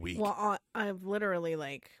everywhere all week. Well, I've literally,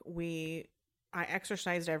 I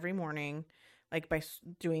exercised every morning, like by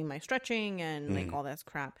doing my stretching and like all that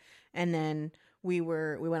crap. And then we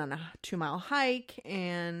went on a 2-mile hike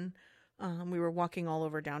and we were walking all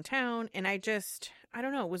over downtown. And I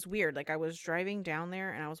don't know, it was weird. Like I was driving down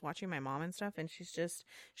there and I was watching my mom and stuff and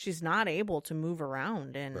she's not able to move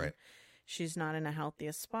around and she's not in a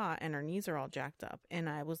healthiest spot and her knees are all jacked up. And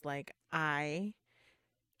I was like, I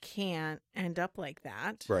can't end up like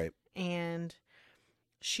that. Right. And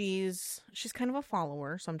she's kind of a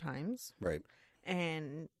follower sometimes. Right.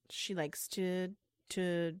 And she likes to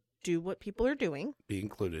do what people are doing. Be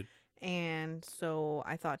included. And so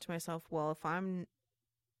I thought to myself, well, if I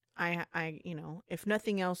if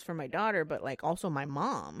nothing else for my daughter, but like also my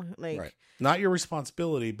mom, like, Right. Not your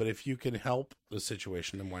responsibility, but if you can help the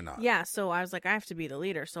situation, then why not? yeah. So I was like, I have to be the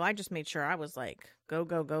leader. So I just made sure I was like, go,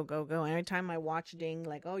 go, go, go, go. And every time my watch ding,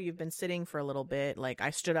 like, oh, you've been sitting for a little bit. Like I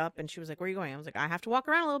stood up and she was like, where are you going? I was like, I have to walk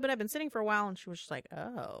around a little bit. I've been sitting for a while. And she was just like,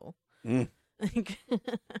 oh. Mm. Like,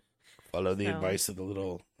 Follow the So- advice of the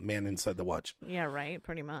little man inside the watch. yeah, right.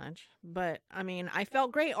 Pretty much. But I mean, I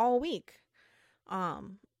felt great all week.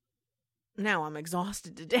 Now I'm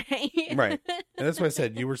exhausted today. Right. And that's why I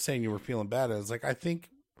said, you were saying you were feeling bad. I was like, I think,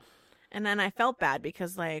 And then I felt bad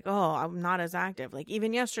because, like, oh, I'm not as active. Like,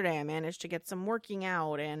 even yesterday, I managed to get some working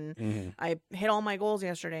out and I hit all my goals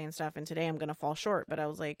yesterday and stuff. And today I'm going to fall short. But I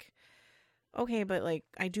was like, okay, but, like,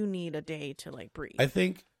 I do need a day to, like, breathe. I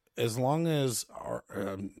think as long as our,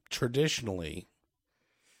 traditionally,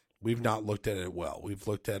 we've not looked at it well. We've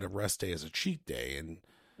looked at a rest day as a cheat day and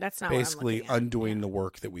That's not basically what I'm looking at. undoing Yeah. the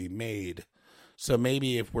work that we made. So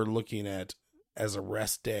maybe if we're looking at as a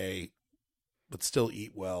rest day, but still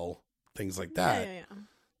eat well, things like that, Yeah.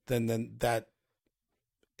 then that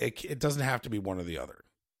it doesn't have to be one or the other.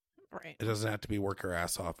 Right. It doesn't have to be work our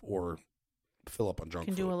ass off or fill up on junk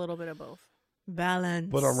Can food. do a little bit of both. Balance.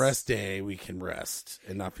 But on rest day, we can rest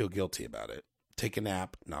and not feel guilty about it. Take a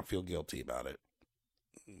nap, not feel guilty about it.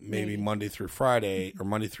 Maybe Monday through Friday or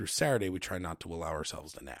Monday through Saturday, we try not to allow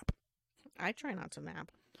ourselves to nap. I try not to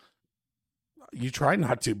nap. You try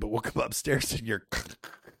not to, but we'll come upstairs and you're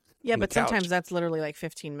Yeah, on the but sometimes couch. that's literally like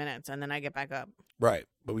 15 minutes and then I get back up. Right.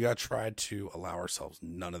 But we got to try to allow ourselves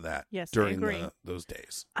none of that Yes, I during agree. those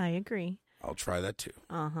days. I agree. I'll try that too.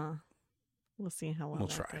 Uh-huh. We'll see how well We'll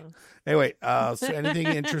that try. goes. Anyway, so anything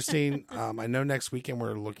interesting? I know next weekend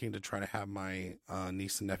we're looking to try to have my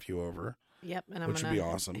niece and nephew over. Yep, and I'm Which would gonna be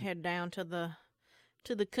awesome. head down to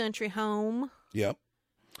the country home. Yep.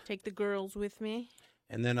 Take the girls with me.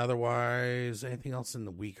 And then otherwise, anything else in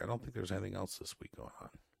the week? I don't think there's anything else this week going on.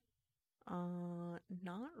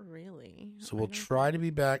 Not really. So I we'll don't- try to be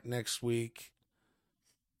back next week.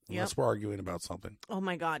 Unless Yep. we're arguing about something. Oh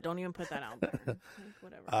my God! Don't even put that out there. Like,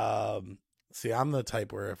 whatever. See, I'm the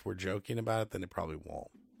type where if we're joking about it, then it probably won't.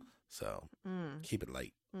 So keep it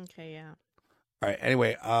light. Okay. Yeah. All right.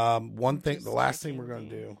 Anyway, one thing, Just the last thing checking we're going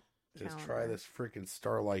to the do is try calendar. this freaking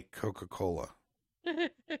Starlight Coca-Cola.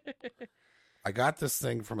 I got this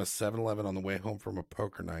thing from a 7-Eleven on the way home from a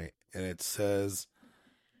poker night, and it says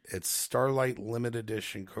it's Starlight Limited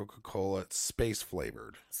Edition Coca-Cola. It's space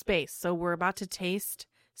flavored. Space. So we're about to taste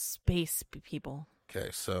space, people. Okay,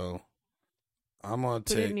 so I'm going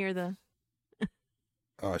to Put it take... near the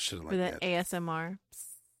Oh, I shouldn't for like the that. ASMR.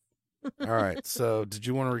 All right, so did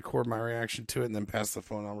you want to record my reaction to it and then pass the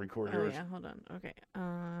phone? I'll record Oh yours. yeah. Hold on. Okay.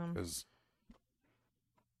 Because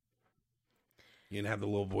you can have the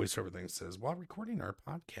little voiceover thing that says, while recording our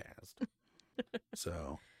podcast.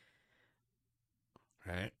 So,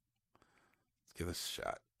 all right. Let's give this a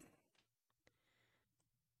shot.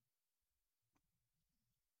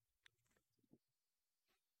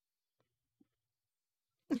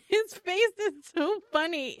 His face is so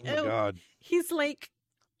funny. Oh, my God. He's like,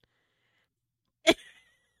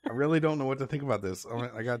 I really don't know what to think about this.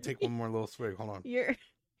 I got to take one more little swig. Hold on. you're.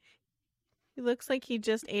 He looks like he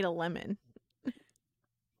just ate a lemon.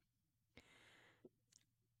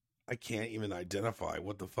 I can't even identify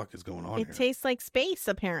what the fuck is going on It here. tastes like space,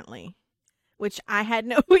 apparently. Which I had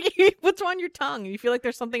no. What's on your tongue? You feel like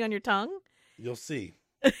there's something on your tongue? You'll see.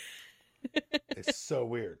 It's so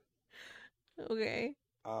weird. Okay.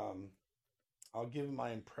 I'll give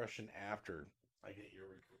my impression after I get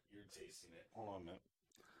your tasting it. Hold on a minute.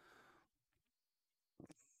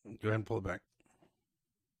 Go ahead and pull it back.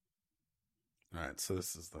 All right, so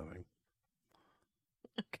this is the thing.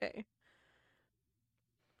 Okay.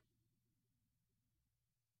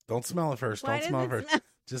 Don't smell it first. Why Don't does smell it it first. smell-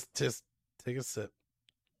 Just take a sip.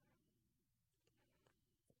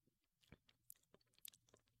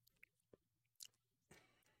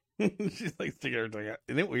 She's like sticking her tongue out.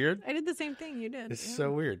 Isn't it weird? I did the same thing you did. It's yeah.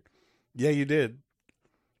 so weird. Yeah, you did.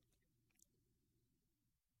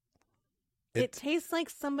 It tastes like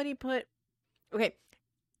somebody put. Okay.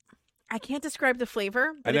 I can't describe the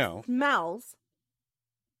flavor. But I know. It smells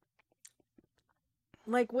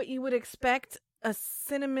like what you would expect a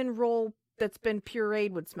cinnamon roll that's been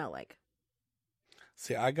pureed would smell like.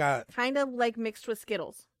 See, I got Kind of like mixed with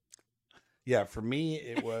Skittles. yeah. For me,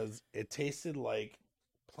 it tasted like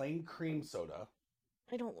plain cream soda.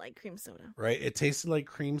 I don't like cream soda. Right? It tasted like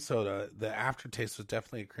cream soda. The aftertaste was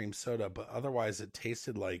definitely a cream soda, but otherwise, it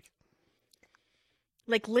tasted like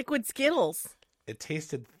Like liquid Skittles. it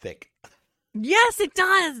tasted thick. Yes, it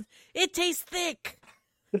does. It tastes thick.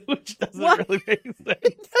 which doesn't What? really make sense.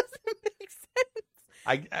 It doesn't make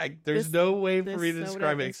sense. There's This- no way for this me to soda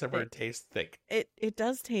describe it is except for thick. it tastes thick, It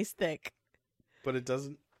does taste thick. but it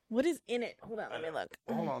doesn't. What is in it? Hold on, let me look.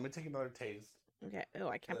 Hold on, let me take another taste. Okay. Oh,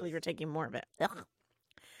 I can't believe you're taking more of it. Ugh.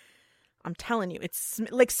 I'm telling you, it's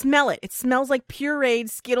like, smell it. It smells like pureed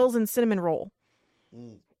Skittles and cinnamon roll.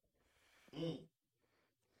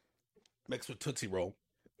 Mixed with Tootsie Roll.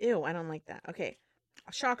 Ew, I don't like that. Okay.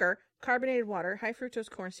 Shocker. Carbonated water, high fructose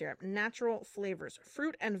corn syrup, natural flavors,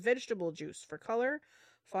 fruit and vegetable juice for color,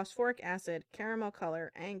 phosphoric acid, caramel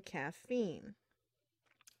color, and caffeine.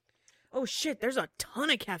 Oh shit, there's a ton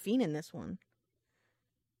of caffeine in this one.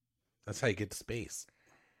 That's how you get to space.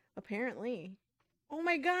 Apparently. Oh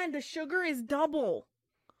my god, the sugar is double.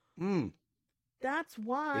 That's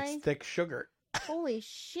why. It's thick sugar. Holy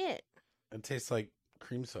shit. It tastes like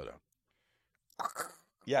cream soda.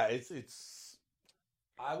 Yeah, it's.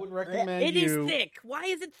 I would recommend It you. is thick. Why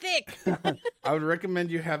is it thick? I would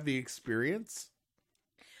recommend you have the experience.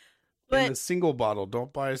 But in a single bottle.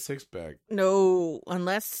 Don't buy a 6-pack. no,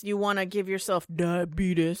 unless you want to give yourself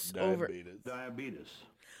diabetes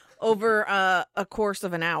over a course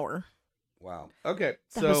of an hour. Wow. Okay,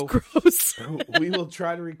 That so was gross. we will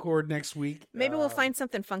try to record next week. Maybe we'll find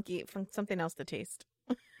something funky, something else to taste.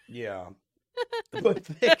 Yeah. But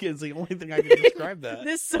thick is the only thing I can describe that.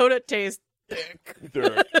 This soda tastes thick.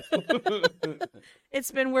 Thick.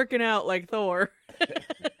 It's been working out like Thor.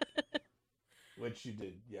 Which you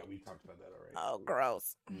did. Yeah, we talked about that already. Oh,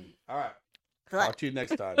 gross. All right. Talk to you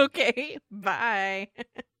next time. Okay, bye.